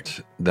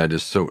subject that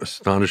is so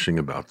astonishing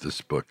about this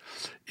book.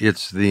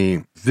 It's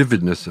the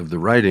vividness of the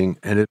writing,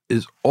 and it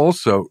is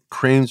also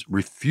Crane's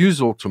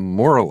refusal to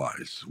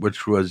moralize,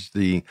 which was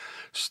the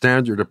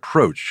standard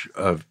approach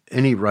of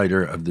any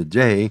writer of the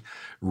day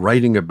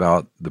writing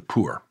about the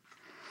poor.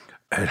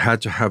 It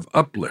had to have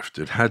uplift.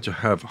 It had to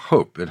have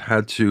hope. It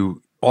had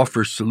to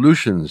offer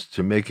solutions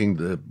to making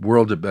the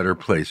world a better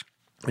place.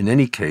 In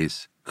any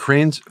case,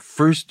 Crane's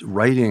first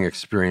writing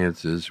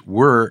experiences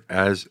were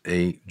as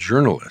a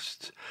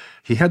journalist.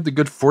 He had the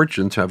good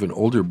fortune to have an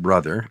older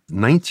brother,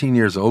 19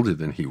 years older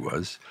than he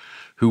was,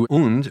 who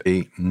owned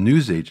a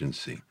news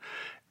agency.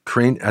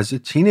 Crane, as a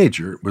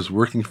teenager, was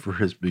working for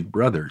his big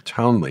brother,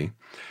 Townley,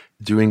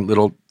 doing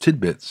little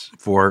tidbits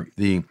for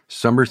the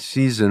summer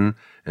season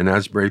in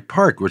Asbury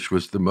Park, which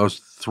was the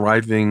most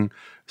thriving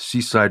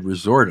seaside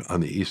resort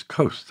on the East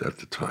Coast at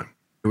the time.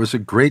 It was a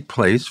great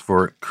place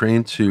for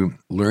Crane to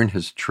learn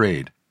his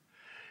trade.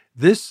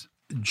 This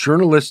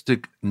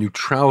journalistic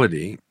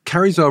neutrality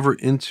carries over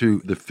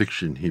into the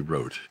fiction he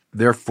wrote,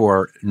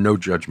 therefore no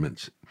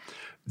judgment.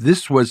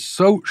 This was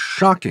so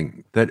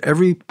shocking that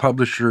every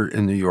publisher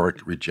in New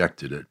York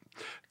rejected it,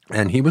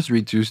 and he was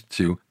reduced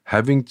to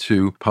having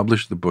to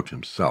publish the book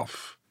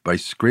himself by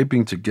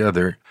scraping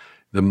together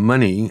the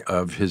money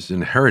of his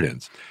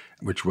inheritance,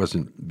 which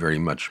wasn't very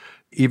much.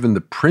 Even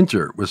the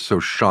printer was so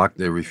shocked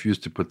they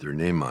refused to put their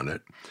name on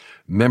it.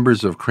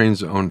 Members of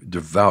Crane's own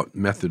devout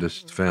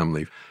Methodist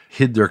family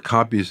hid their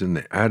copies in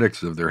the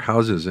attics of their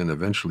houses and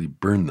eventually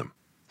burned them.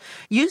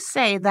 You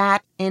say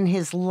that in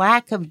his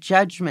lack of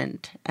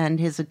judgment and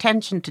his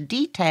attention to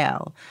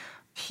detail,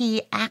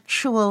 he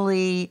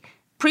actually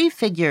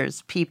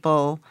prefigures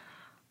people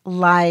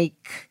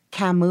like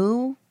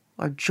Camus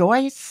or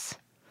Joyce,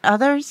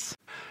 others.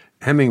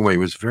 Hemingway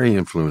was very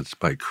influenced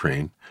by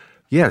Crane.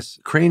 Yes,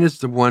 Crane is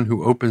the one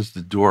who opens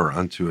the door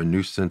onto a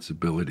new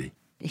sensibility.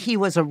 He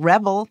was a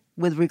rebel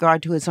with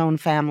regard to his own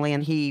family,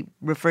 and he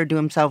referred to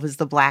himself as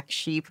the black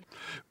sheep.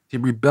 He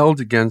rebelled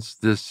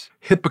against this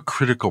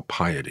hypocritical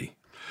piety.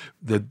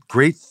 The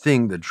great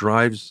thing that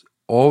drives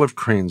all of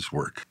Crane's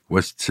work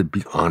was to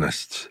be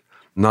honest,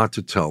 not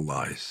to tell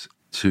lies,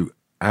 to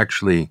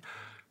actually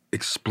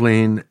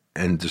explain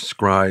and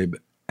describe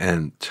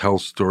and tell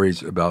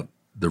stories about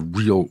the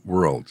real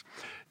world.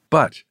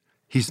 But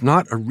he's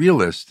not a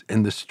realist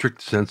in the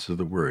strict sense of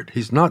the word.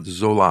 He's not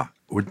Zola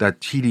with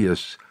that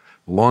tedious,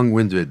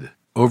 long-winded,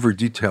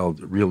 over-detailed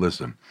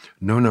realism.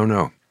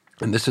 No.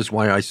 And this is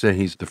why I say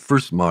he's the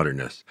first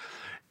modernist.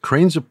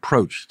 Crane's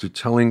approach to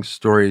telling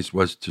stories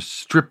was to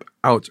strip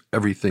out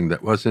everything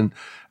that wasn't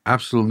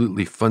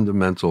absolutely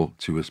fundamental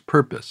to his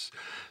purpose.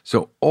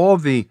 So all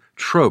the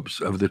tropes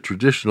of the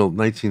traditional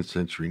 19th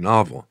century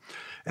novel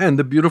and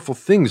the beautiful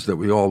things that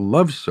we all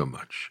love so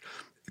much,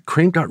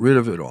 Crane got rid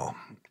of it all.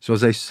 So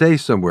as I say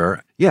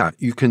somewhere, yeah,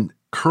 you can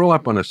curl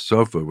up on a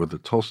sofa with a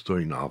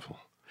Tolstoy novel.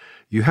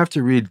 You have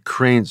to read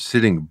Crane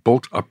sitting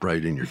bolt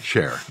upright in your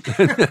chair.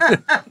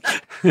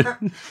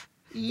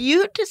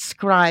 You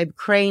describe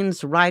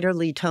Crane's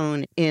writerly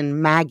tone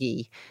in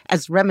Maggie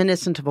as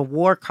reminiscent of a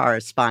war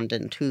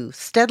correspondent who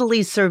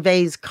steadily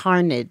surveys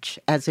carnage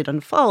as it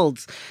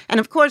unfolds. And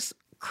of course,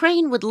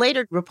 Crane would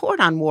later report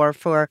on war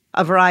for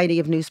a variety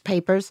of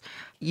newspapers.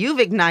 You've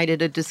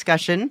ignited a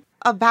discussion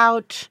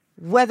about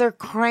whether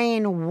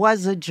Crane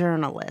was a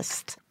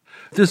journalist.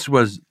 This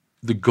was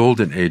the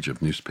golden age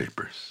of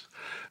newspapers.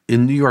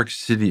 In New York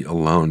City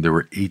alone, there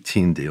were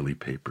 18 daily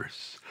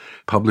papers,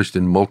 published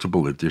in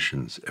multiple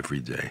editions every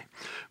day,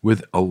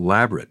 with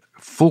elaborate,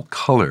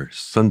 full-color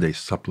Sunday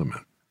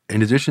supplement.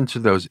 In addition to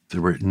those,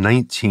 there were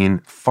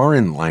 19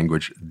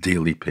 foreign-language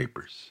daily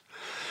papers.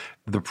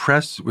 The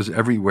press was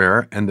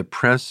everywhere, and the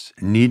press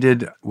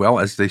needed, well,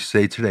 as they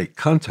say today,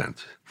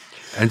 content.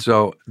 And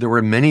so there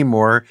were many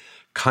more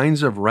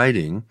kinds of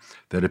writing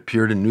that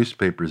appeared in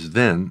newspapers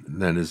then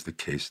than is the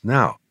case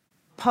now.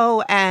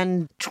 Poe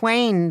and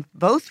Twain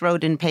both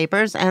wrote in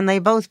papers, and they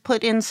both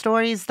put in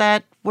stories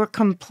that were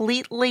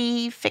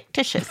completely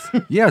fictitious.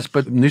 Yes,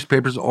 but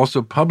newspapers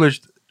also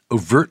published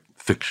overt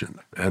fiction,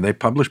 and they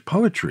published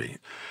poetry.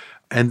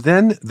 And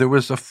then there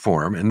was a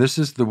form, and this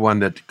is the one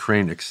that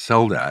Crane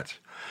excelled at,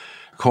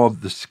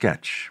 called the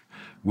sketch,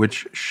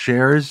 which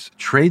shares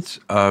traits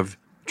of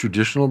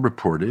traditional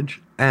reportage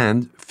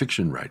and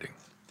fiction writing.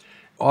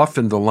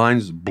 Often the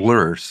lines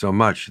blur so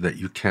much that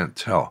you can't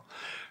tell.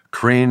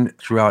 Crane,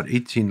 throughout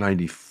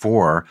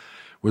 1894,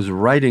 was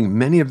writing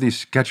many of these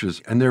sketches,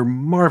 and they're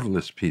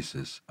marvelous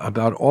pieces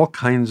about all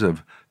kinds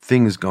of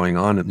things going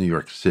on in New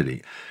York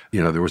City.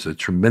 You know, there was a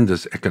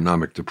tremendous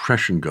economic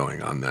depression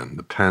going on then,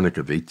 the Panic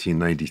of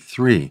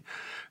 1893.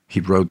 He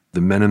wrote The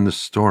Men in the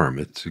Storm.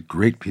 It's a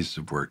great piece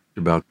of work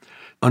about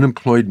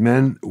unemployed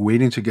men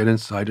waiting to get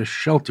inside a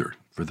shelter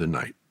for the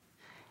night.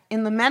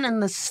 In The Men in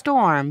the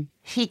Storm,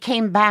 he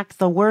came back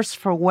the worse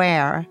for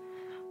wear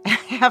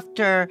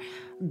after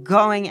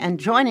going and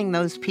joining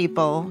those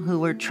people who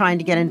were trying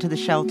to get into the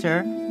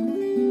shelter.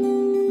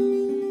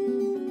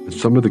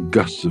 Some of the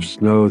gusts of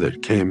snow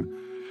that came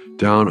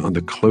down on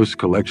the close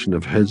collection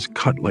of heads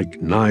cut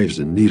like knives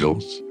and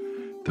needles.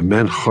 The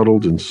men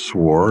huddled and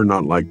swore,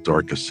 not like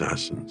dark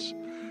assassins,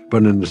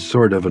 but in a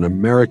sort of an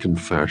American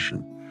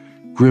fashion.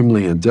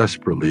 Grimly and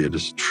desperately, it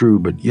is true,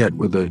 but yet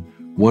with a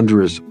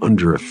wondrous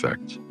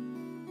under-effect.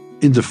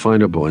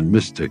 Indefinable and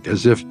mystic,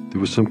 as if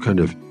there was some kind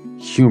of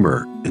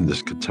humor in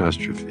this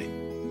catastrophe.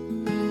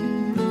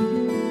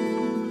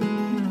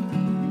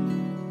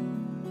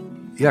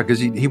 Yeah, because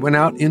he went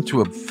out into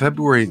a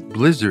February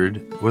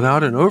blizzard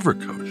without an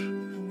overcoat.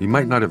 He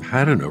might not have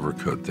had an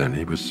overcoat then.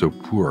 He was so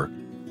poor.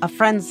 A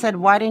friend said,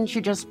 why didn't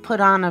you just put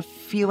on a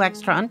few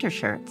extra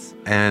undershirts?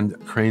 And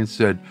Crane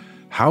said,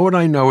 how would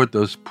I know what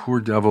those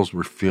poor devils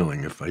were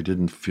feeling if I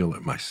didn't feel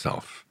it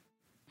myself?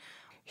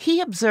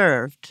 He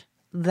observed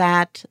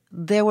that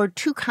there were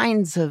two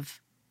kinds of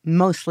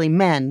mostly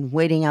men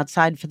waiting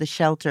outside for the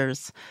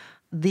shelters,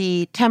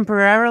 the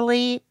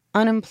temporarily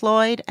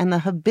unemployed and the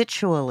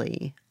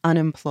habitually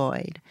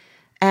unemployed.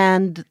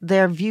 And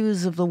their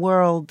views of the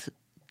world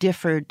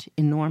differed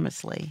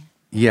enormously.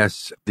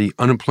 Yes, the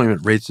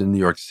unemployment rates in New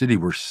York City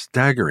were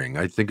staggering.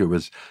 I think it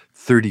was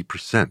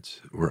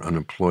 30% were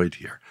unemployed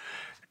here.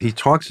 He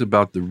talks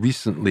about the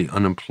recently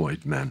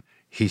unemployed men.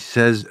 He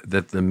says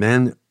that the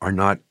men are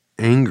not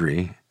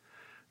angry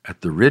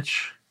at the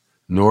rich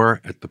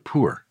nor at the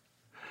poor.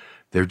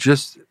 They're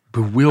just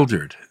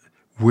bewildered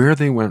where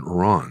they went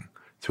wrong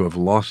to have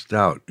lost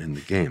out in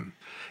the game.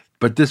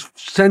 But this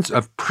sense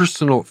of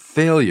personal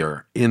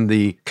failure in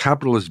the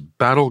capitalist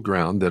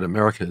battleground that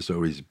America has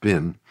always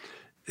been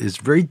is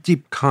very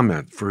deep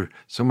comment for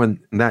someone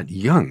that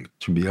young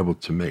to be able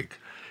to make.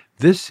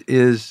 This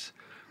is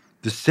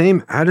the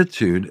same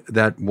attitude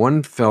that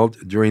one felt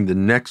during the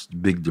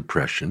next big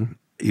depression,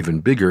 even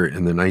bigger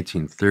in the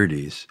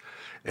 1930s,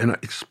 and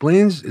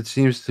explains, it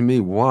seems to me,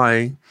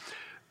 why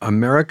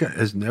America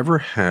has never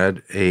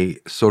had a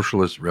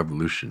socialist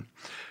revolution.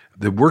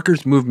 The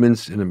workers'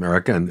 movements in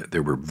America, and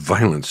there were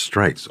violent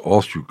strikes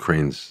all through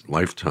Crane's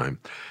lifetime,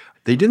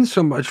 they didn't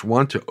so much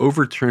want to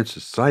overturn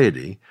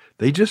society.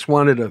 They just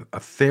wanted a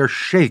fair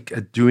shake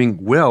at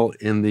doing well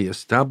in the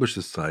established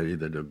society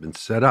that had been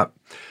set up.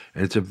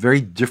 And it's a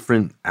very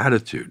different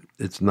attitude.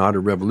 It's not a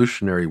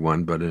revolutionary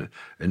one, but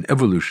an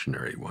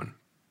evolutionary one.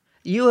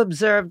 You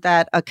observed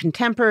that a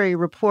contemporary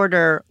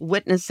reporter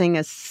witnessing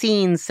a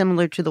scene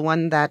similar to the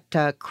one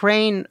that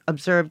Crane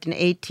observed in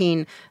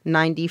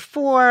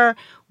 1894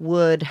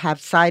 would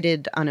have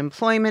cited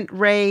unemployment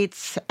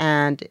rates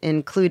and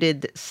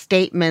included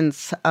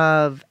statements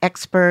of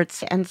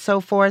experts and so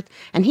forth.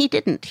 And he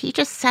didn't. He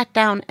just sat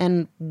down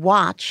and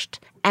watched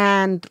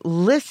and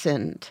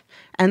listened.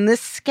 And this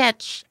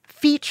sketch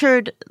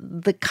featured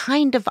the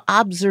kind of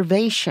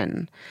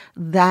observation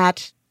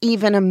that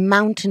even a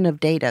mountain of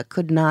data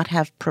could not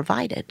have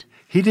provided.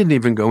 He didn't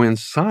even go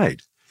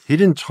inside. He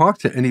didn't talk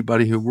to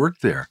anybody who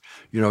worked there.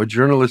 You know, a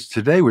journalist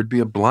today would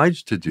be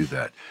obliged to do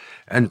that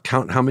and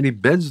count how many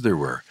beds there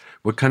were.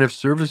 What kind of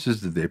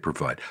services did they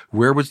provide?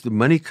 Where was the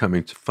money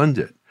coming to fund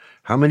it?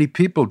 How many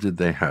people did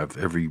they have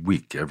every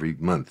week, every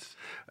month?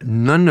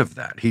 None of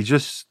that. He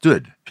just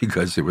stood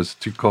because it was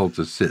too cold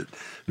to sit.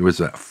 There was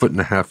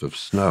 1.5 feet of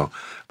snow.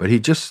 But he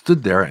just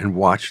stood there and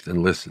watched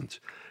and listened.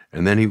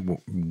 And then he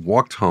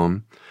walked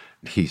home.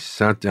 He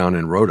sat down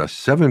and wrote a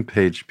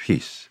 7-page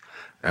piece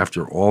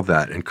after all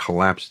that and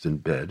collapsed in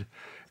bed.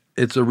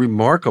 It's a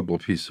remarkable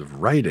piece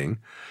of writing,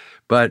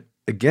 but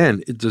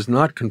again, it does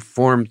not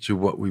conform to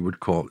what we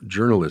would call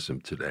journalism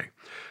today.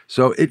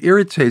 So it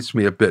irritates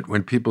me a bit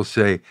when people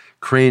say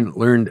Crane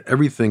learned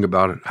everything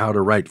about how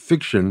to write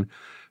fiction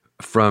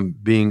from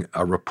being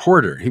a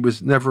reporter. He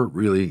was never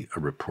really a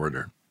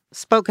reporter.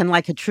 Spoken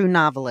like a true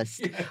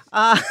novelist.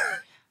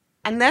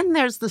 And then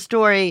there's the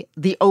story,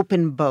 The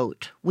Open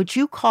Boat, which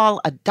you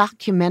call a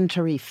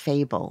documentary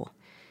fable.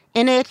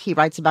 In it, he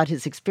writes about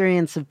his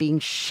experience of being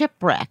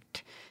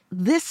shipwrecked.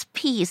 This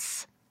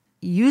piece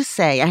you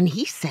say, and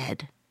he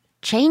said,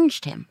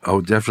 changed him.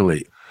 Oh,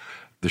 definitely.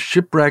 The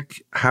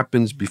shipwreck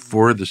happens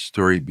before the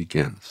story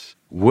begins.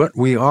 What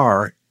we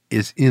are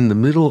is in the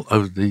middle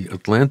of the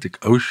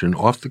Atlantic Ocean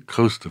off the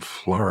coast of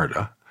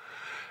Florida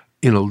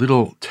in a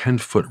little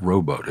 10-foot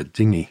rowboat, a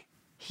dinghy.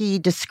 He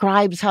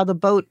describes how the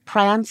boat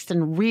pranced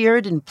and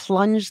reared and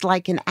plunged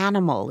like an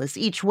animal. As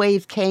each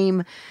wave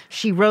came,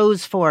 she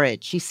rose for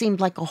it. She seemed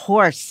like a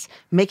horse,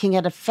 making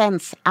at a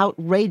fence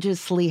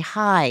outrageously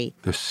high.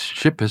 The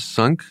ship has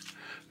sunk.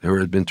 There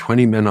had been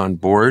 20 men on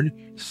board.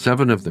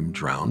 7 of them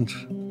drowned.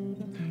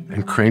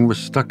 And Crane was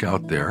stuck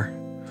out there.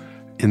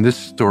 In this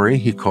story,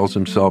 he calls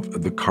himself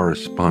the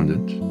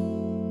correspondent.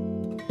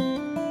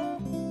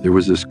 There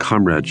was this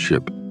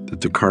comradeship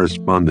that the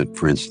correspondent,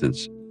 for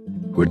instance,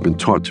 who had been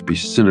taught to be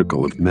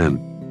cynical of men,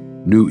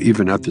 knew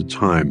even at the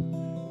time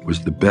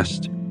was the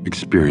best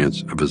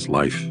experience of his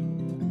life.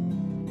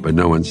 But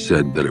no one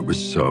said that it was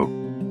so.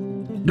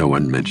 No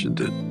one mentioned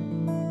it.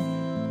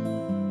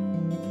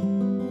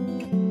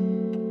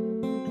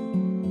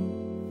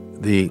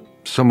 The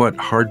somewhat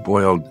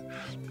hard-boiled,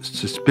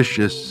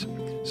 suspicious,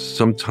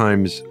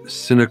 sometimes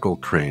cynical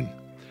Crane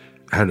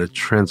had a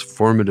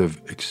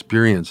transformative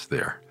experience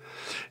there.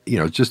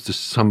 Just to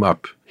sum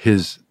up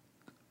his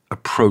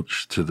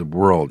approach to the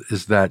world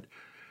is that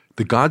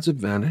the gods have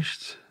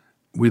vanished.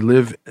 We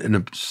live in an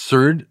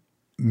absurd,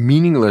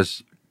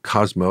 meaningless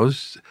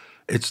cosmos.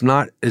 It's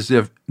not as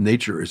if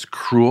nature is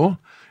cruel.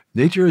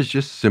 Nature is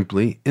just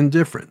simply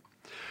indifferent.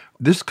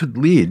 This could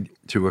lead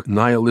to a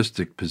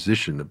nihilistic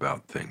position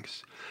about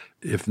things.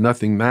 If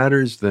nothing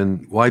matters,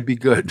 then why be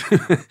good?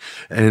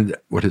 And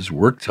what his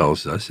work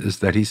tells us is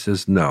that he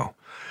says no.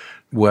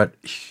 What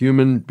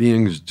human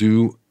beings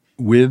do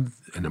with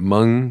and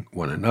among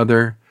one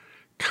another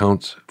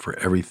counts for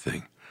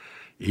everything.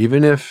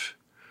 Even if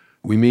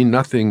we mean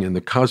nothing in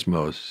the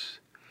cosmos,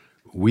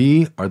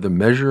 we are the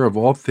measure of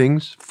all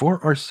things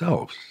for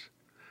ourselves.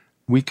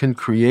 We can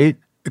create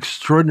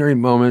extraordinary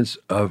moments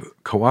of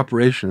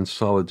cooperation and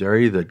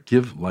solidarity that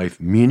give life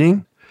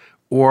meaning,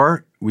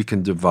 or we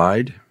can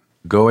divide,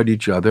 go at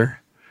each other,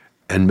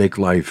 and make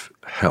life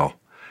hell.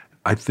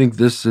 I think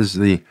this is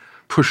the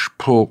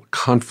push-pull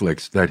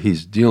conflicts that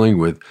he's dealing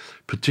with,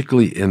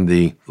 particularly in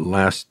the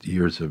last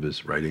years of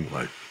his writing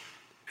life.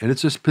 And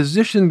it's this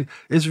position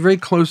is very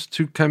close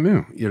to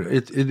Camus.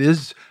 It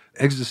is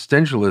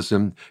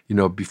existentialism,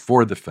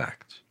 before the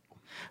fact.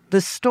 The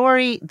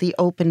story, The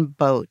Open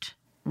Boat,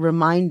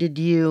 reminded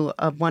you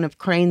of one of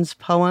Crane's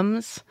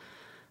poems.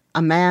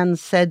 A man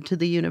said to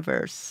the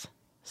universe,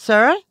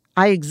 "Sir,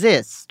 I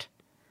exist."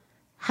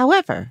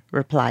 "However,"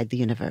 replied the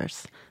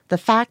universe, "the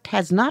fact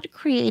has not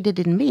created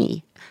in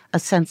me a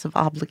sense of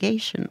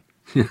obligation."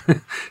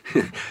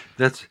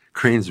 That's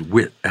Crane's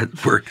wit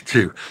at work,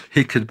 too.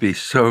 He could be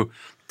so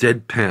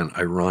deadpan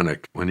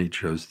ironic when he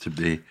chose to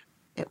be.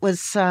 It was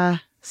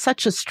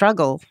such a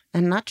struggle,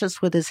 and not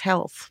just with his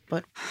health,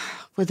 but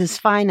with his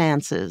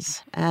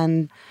finances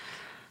and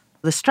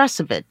the stress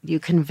of it you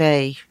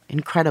convey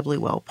incredibly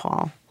well,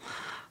 Paul.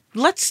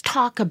 Let's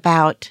talk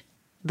about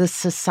the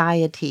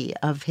society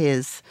of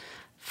his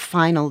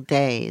final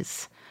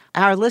days.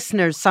 Our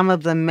listeners, some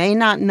of them may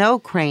not know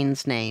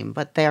Crane's name,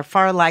 but they're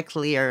far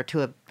likelier to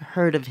have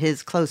heard of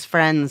his close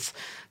friends,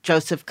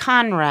 Joseph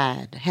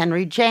Conrad,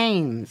 Henry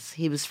James.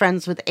 He was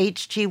friends with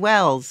H.G.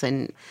 Wells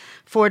and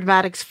Ford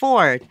Madox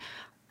Ford,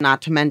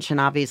 not to mention,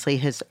 obviously,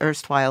 his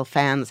erstwhile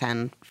fans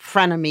and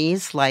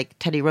frenemies like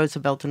Teddy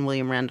Roosevelt and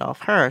William Randolph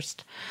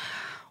Hearst.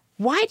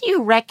 Why do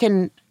you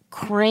reckon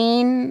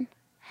Crane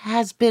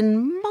has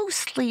been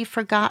mostly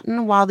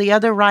forgotten while the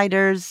other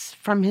writers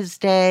from his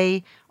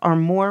day are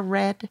more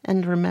read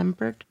and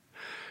remembered?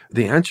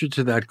 The answer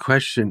to that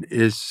question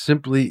is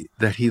simply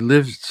that he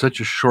lived such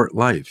a short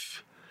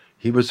life.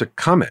 He was a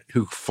comet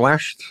who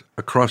flashed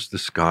across the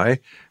sky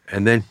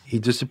and then he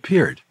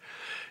disappeared.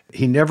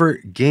 He never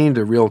gained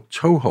a real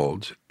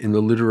toehold in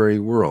the literary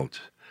world.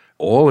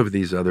 All of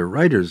these other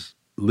writers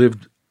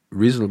lived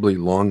reasonably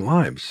long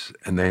lives,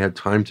 and they had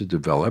time to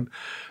develop,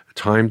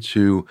 time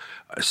to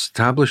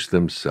establish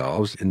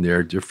themselves in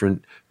their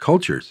different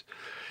cultures.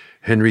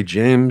 Henry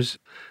James,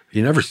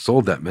 he never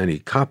sold that many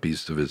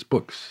copies of his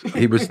books.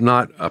 He was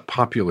not a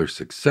popular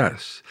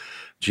success.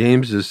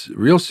 James's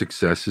real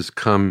success has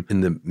come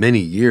in the many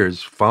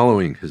years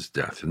following his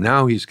death.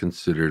 Now he's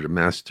considered a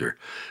master.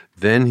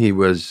 Then he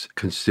was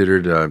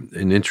considered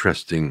an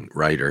interesting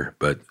writer,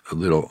 but a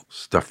little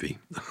stuffy.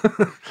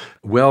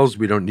 Wells,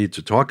 we don't need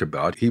to talk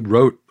about. He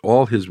wrote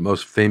all his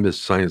most famous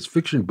science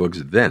fiction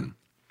books then,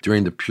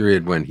 during the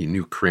period when he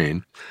knew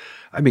Crane.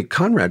 I mean,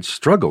 Conrad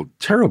struggled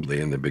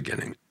terribly in the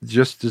beginning,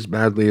 just as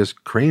badly as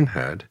Crane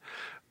had.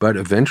 But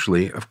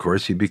eventually, of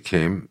course, he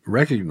became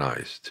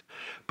recognized.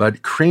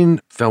 But Crane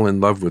fell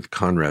in love with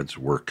Conrad's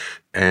work,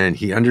 and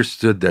he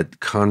understood that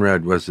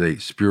Conrad was a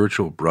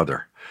spiritual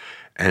brother.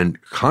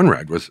 And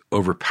Conrad was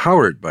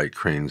overpowered by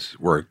Crane's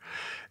work.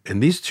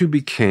 And these two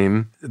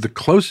became the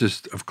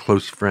closest of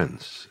close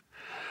friends.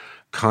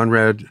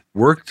 Conrad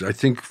worked, I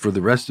think, for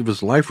the rest of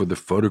his life with a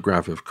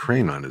photograph of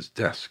Crane on his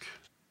desk.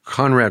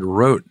 Conrad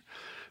wrote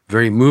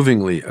very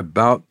movingly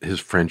about his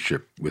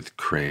friendship with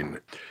Crane.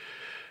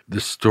 The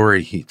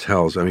story he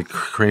tells, I mean,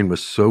 Crane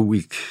was so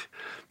weak,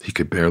 he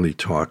could barely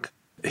talk.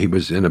 He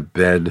was in a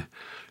bed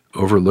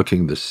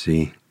overlooking the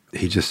sea.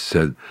 He just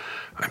said,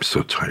 "I'm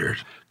so tired."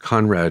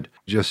 Conrad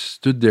just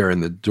stood there in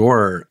the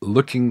door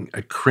looking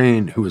at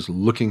Crane, who was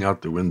looking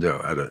out the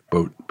window at a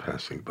boat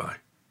passing by.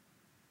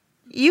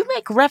 You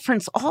make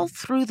reference all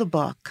through the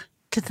book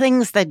to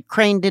things that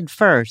Crane did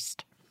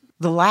first.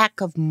 The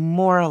lack of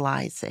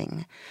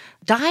moralizing.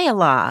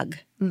 Dialogue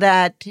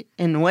that,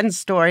 in one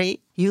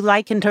story, you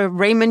liken to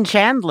Raymond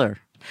Chandler.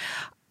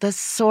 The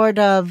sort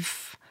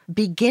of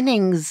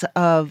beginnings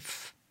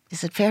of,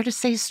 is it fair to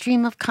say,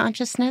 stream of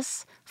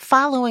consciousness?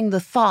 Following the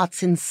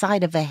thoughts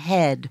inside of a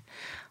head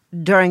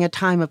during a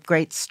time of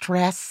great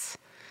stress.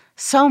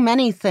 So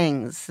many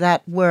things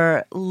that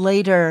were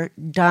later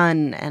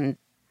done and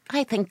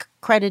I think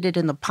credited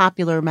in the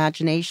popular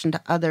imagination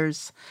to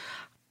others.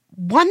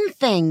 One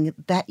thing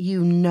that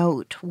you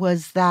note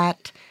was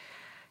that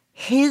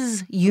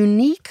his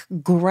unique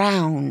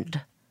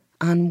ground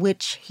on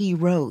which he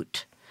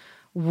wrote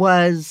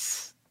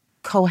was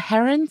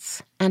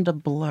coherence and a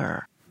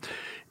blur.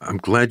 I'm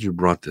glad you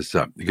brought this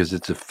up because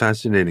it's a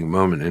fascinating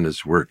moment in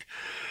his work.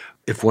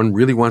 If one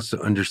really wants to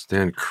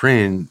understand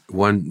Crane,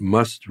 one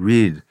must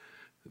read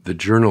the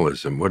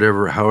journalism,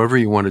 however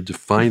you want to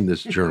define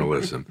this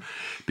journalism,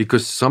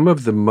 because some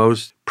of the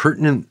most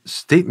pertinent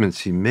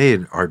statements he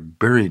made are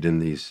buried in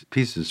these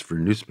pieces for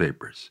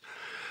newspapers.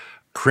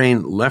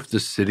 Crane left the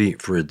city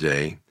for a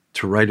day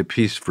to write a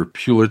piece for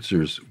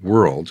Pulitzer's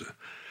World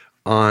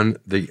on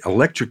the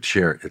electric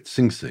chair at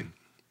Sing Sing.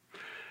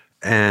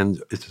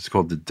 And it's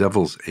called the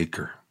Devil's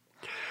Acre.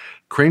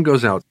 Crane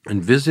goes out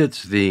and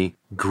visits the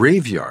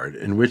graveyard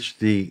in which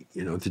the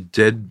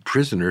dead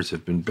prisoners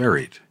have been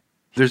buried.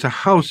 There's a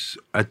house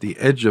at the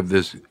edge of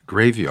this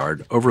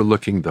graveyard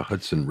overlooking the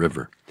Hudson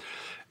River.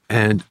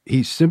 And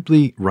he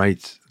simply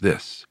writes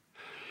this: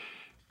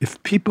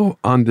 "If people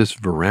on this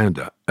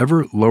veranda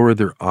ever lower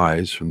their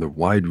eyes from the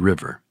wide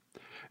river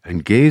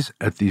and gaze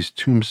at these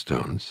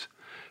tombstones,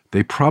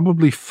 they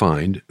probably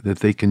find that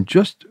they can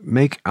just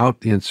make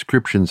out the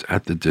inscriptions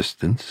at the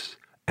distance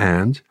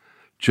and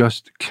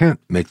just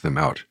can't make them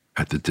out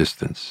at the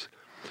distance.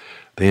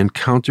 They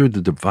encounter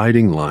the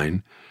dividing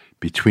line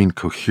between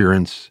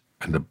coherence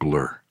and a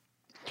blur."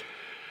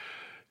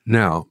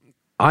 Now,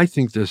 I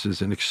think this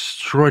is an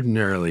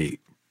extraordinarily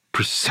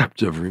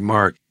perceptive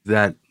remark,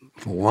 that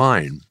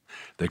line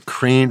that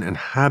Crane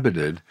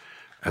inhabited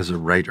as a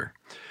writer.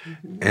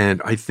 Mm-hmm.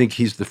 And I think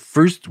he's the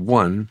first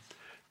one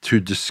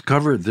to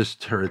discover this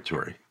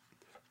territory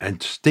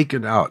and stake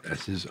it out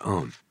as his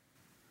own.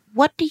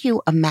 What do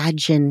you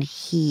imagine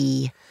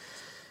he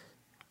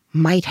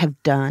might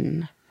have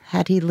done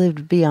had he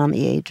lived beyond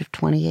the age of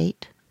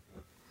 28?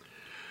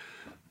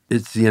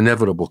 It's the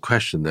inevitable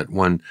question that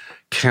one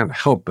can't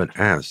help but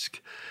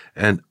ask,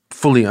 and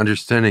fully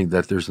understanding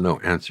that there's no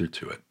answer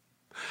to it.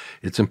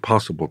 It's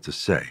impossible to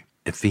say.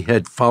 If he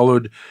had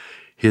followed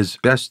his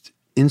best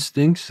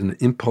instincts and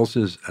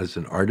impulses as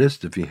an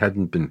artist, if he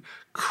hadn't been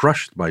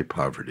crushed by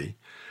poverty,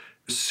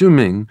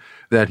 assuming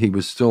that he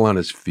was still on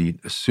his feet,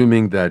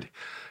 assuming that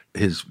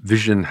his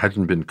vision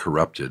hadn't been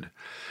corrupted,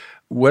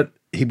 what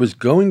he was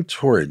going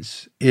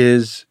towards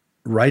is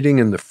writing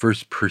in the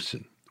first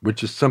person,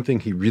 which is something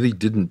he really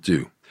didn't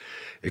do.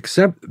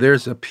 Except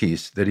there's a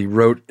piece that he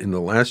wrote in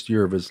the last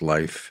year of his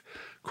life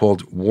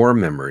called War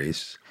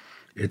Memories.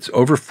 It's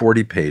over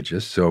 40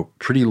 pages, so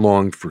pretty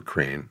long for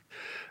Crane.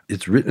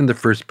 It's written in the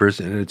first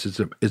person,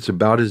 and it's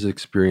about his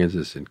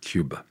experiences in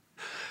Cuba.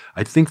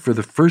 I think for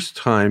the first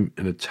time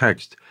in a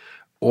text,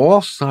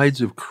 all sides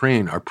of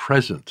Crane are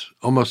present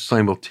almost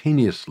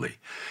simultaneously.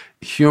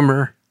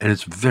 Humor, and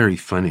it's very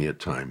funny at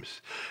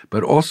times,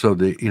 but also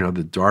the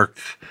dark,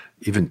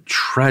 even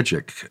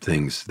tragic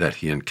things that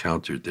he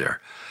encountered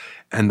there.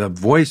 And the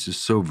voice is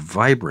so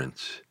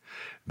vibrant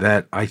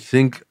that I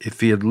think if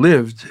he had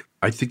lived,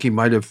 I think he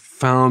might have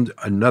found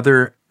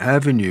another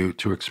avenue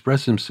to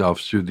express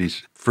himself through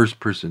these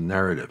first-person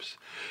narratives.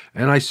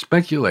 And I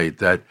speculate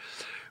that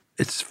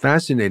it's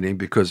fascinating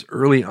because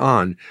early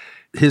on,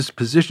 his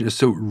position is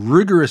so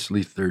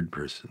rigorously third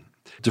person,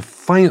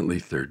 defiantly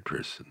third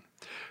person.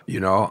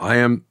 I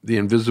am the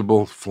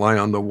invisible fly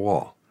on the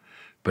wall.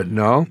 But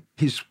no,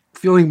 he's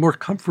feeling more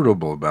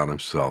comfortable about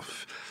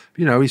himself.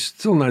 He's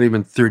still not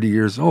even 30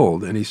 years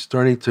old, and he's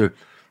starting to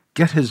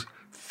get his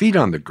feet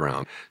on the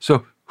ground.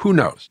 So who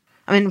knows?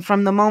 I mean,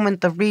 from the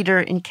moment the reader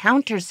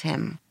encounters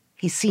him,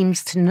 he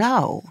seems to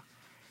know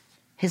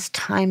his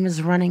time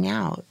is running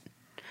out.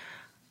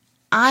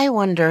 I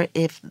wonder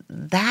if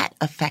that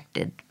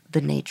affected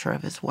the nature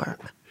of his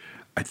work.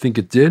 I think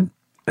it did,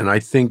 and I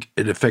think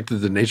it affected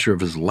the nature of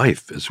his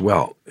life as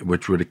well,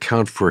 which would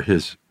account for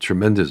his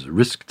tremendous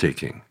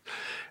risk-taking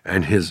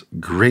and his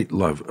great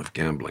love of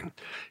gambling.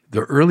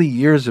 The early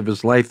years of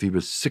his life, he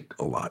was sick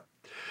a lot.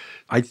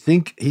 I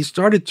think he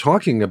started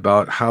talking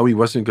about how he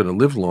wasn't going to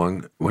live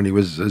long when he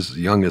was as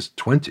young as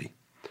 20.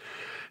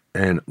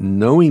 And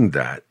knowing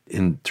that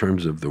in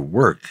terms of the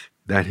work,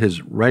 that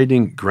his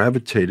writing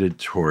gravitated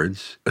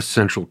towards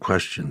essential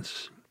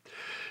questions.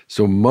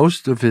 So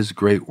most of his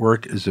great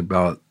work is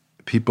about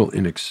people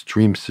in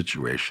extreme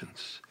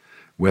situations,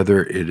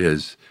 whether it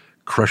is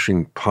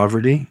crushing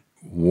poverty,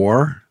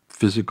 war,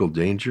 physical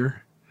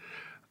danger.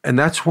 And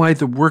that's why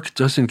the work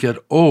doesn't get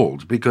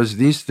old, because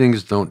these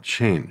things don't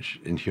change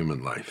in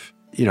human life.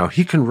 You know,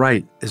 he can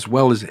write as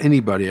well as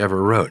anybody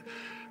ever wrote.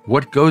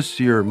 What goes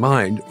to your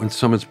mind when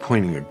someone's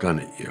pointing a gun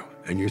at you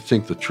and you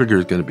think the trigger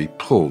is going to be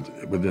pulled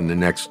within the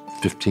next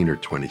 15 or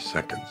 20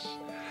 seconds?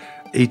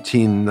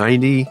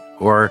 1890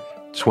 or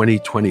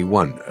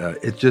 2021.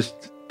 It's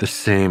just the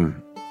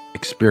same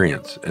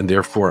experience. And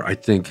therefore, I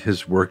think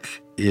his work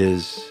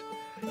is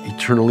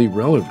eternally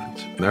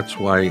relevant. And that's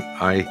why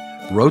I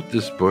wrote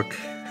this book,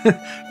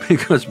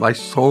 because my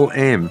sole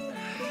aim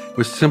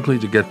was simply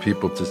to get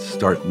people to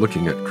start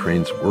looking at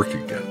Crane's work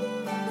again.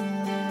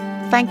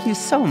 Thank you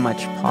so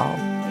much, Paul.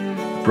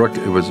 Brooke,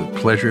 it was a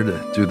pleasure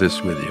to do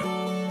this with you.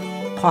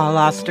 Paul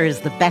Auster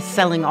is the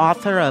best-selling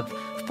author of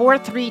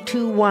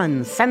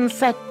 4321,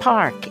 Sunset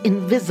Park,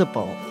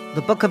 Invisible,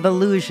 The Book of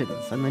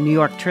Illusions, and the New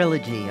York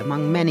Trilogy,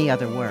 among many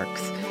other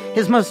works.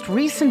 His most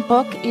recent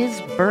book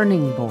is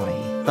Burning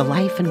Boy, The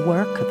Life and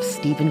Work of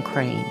Stephen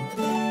Crane.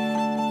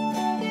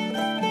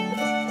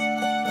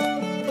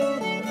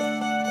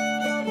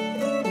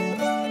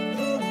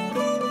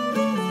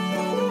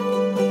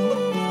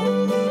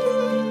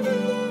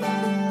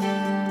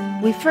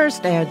 We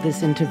first aired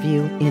this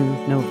interview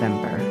in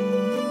November.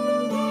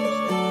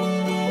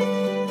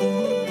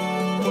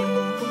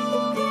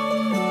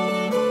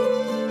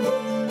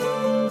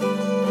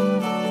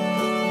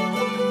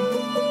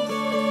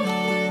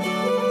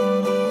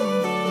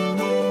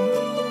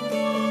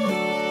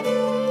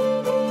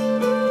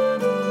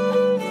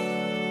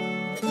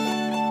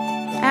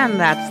 And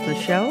that's the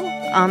show.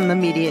 On the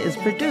Media is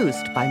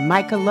produced by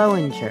Micah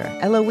Lowinger,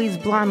 Eloise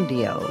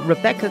Blondio,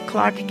 Rebecca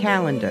Clark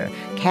Callender,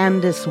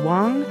 Candice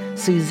Wong,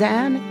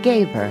 Suzanne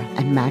Gaber,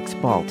 and Max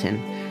Balton.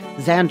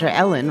 Xandra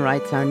Ellen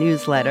writes our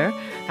newsletter.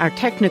 Our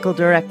technical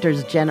director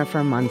is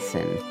Jennifer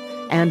Munson.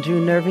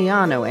 Andrew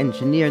Nerviano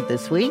engineered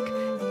this week.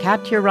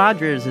 Katya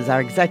Rogers is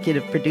our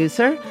executive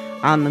producer.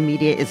 On the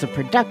Media is a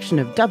production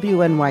of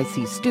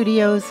WNYC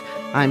Studios.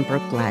 I'm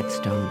Brooke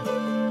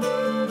Gladstone.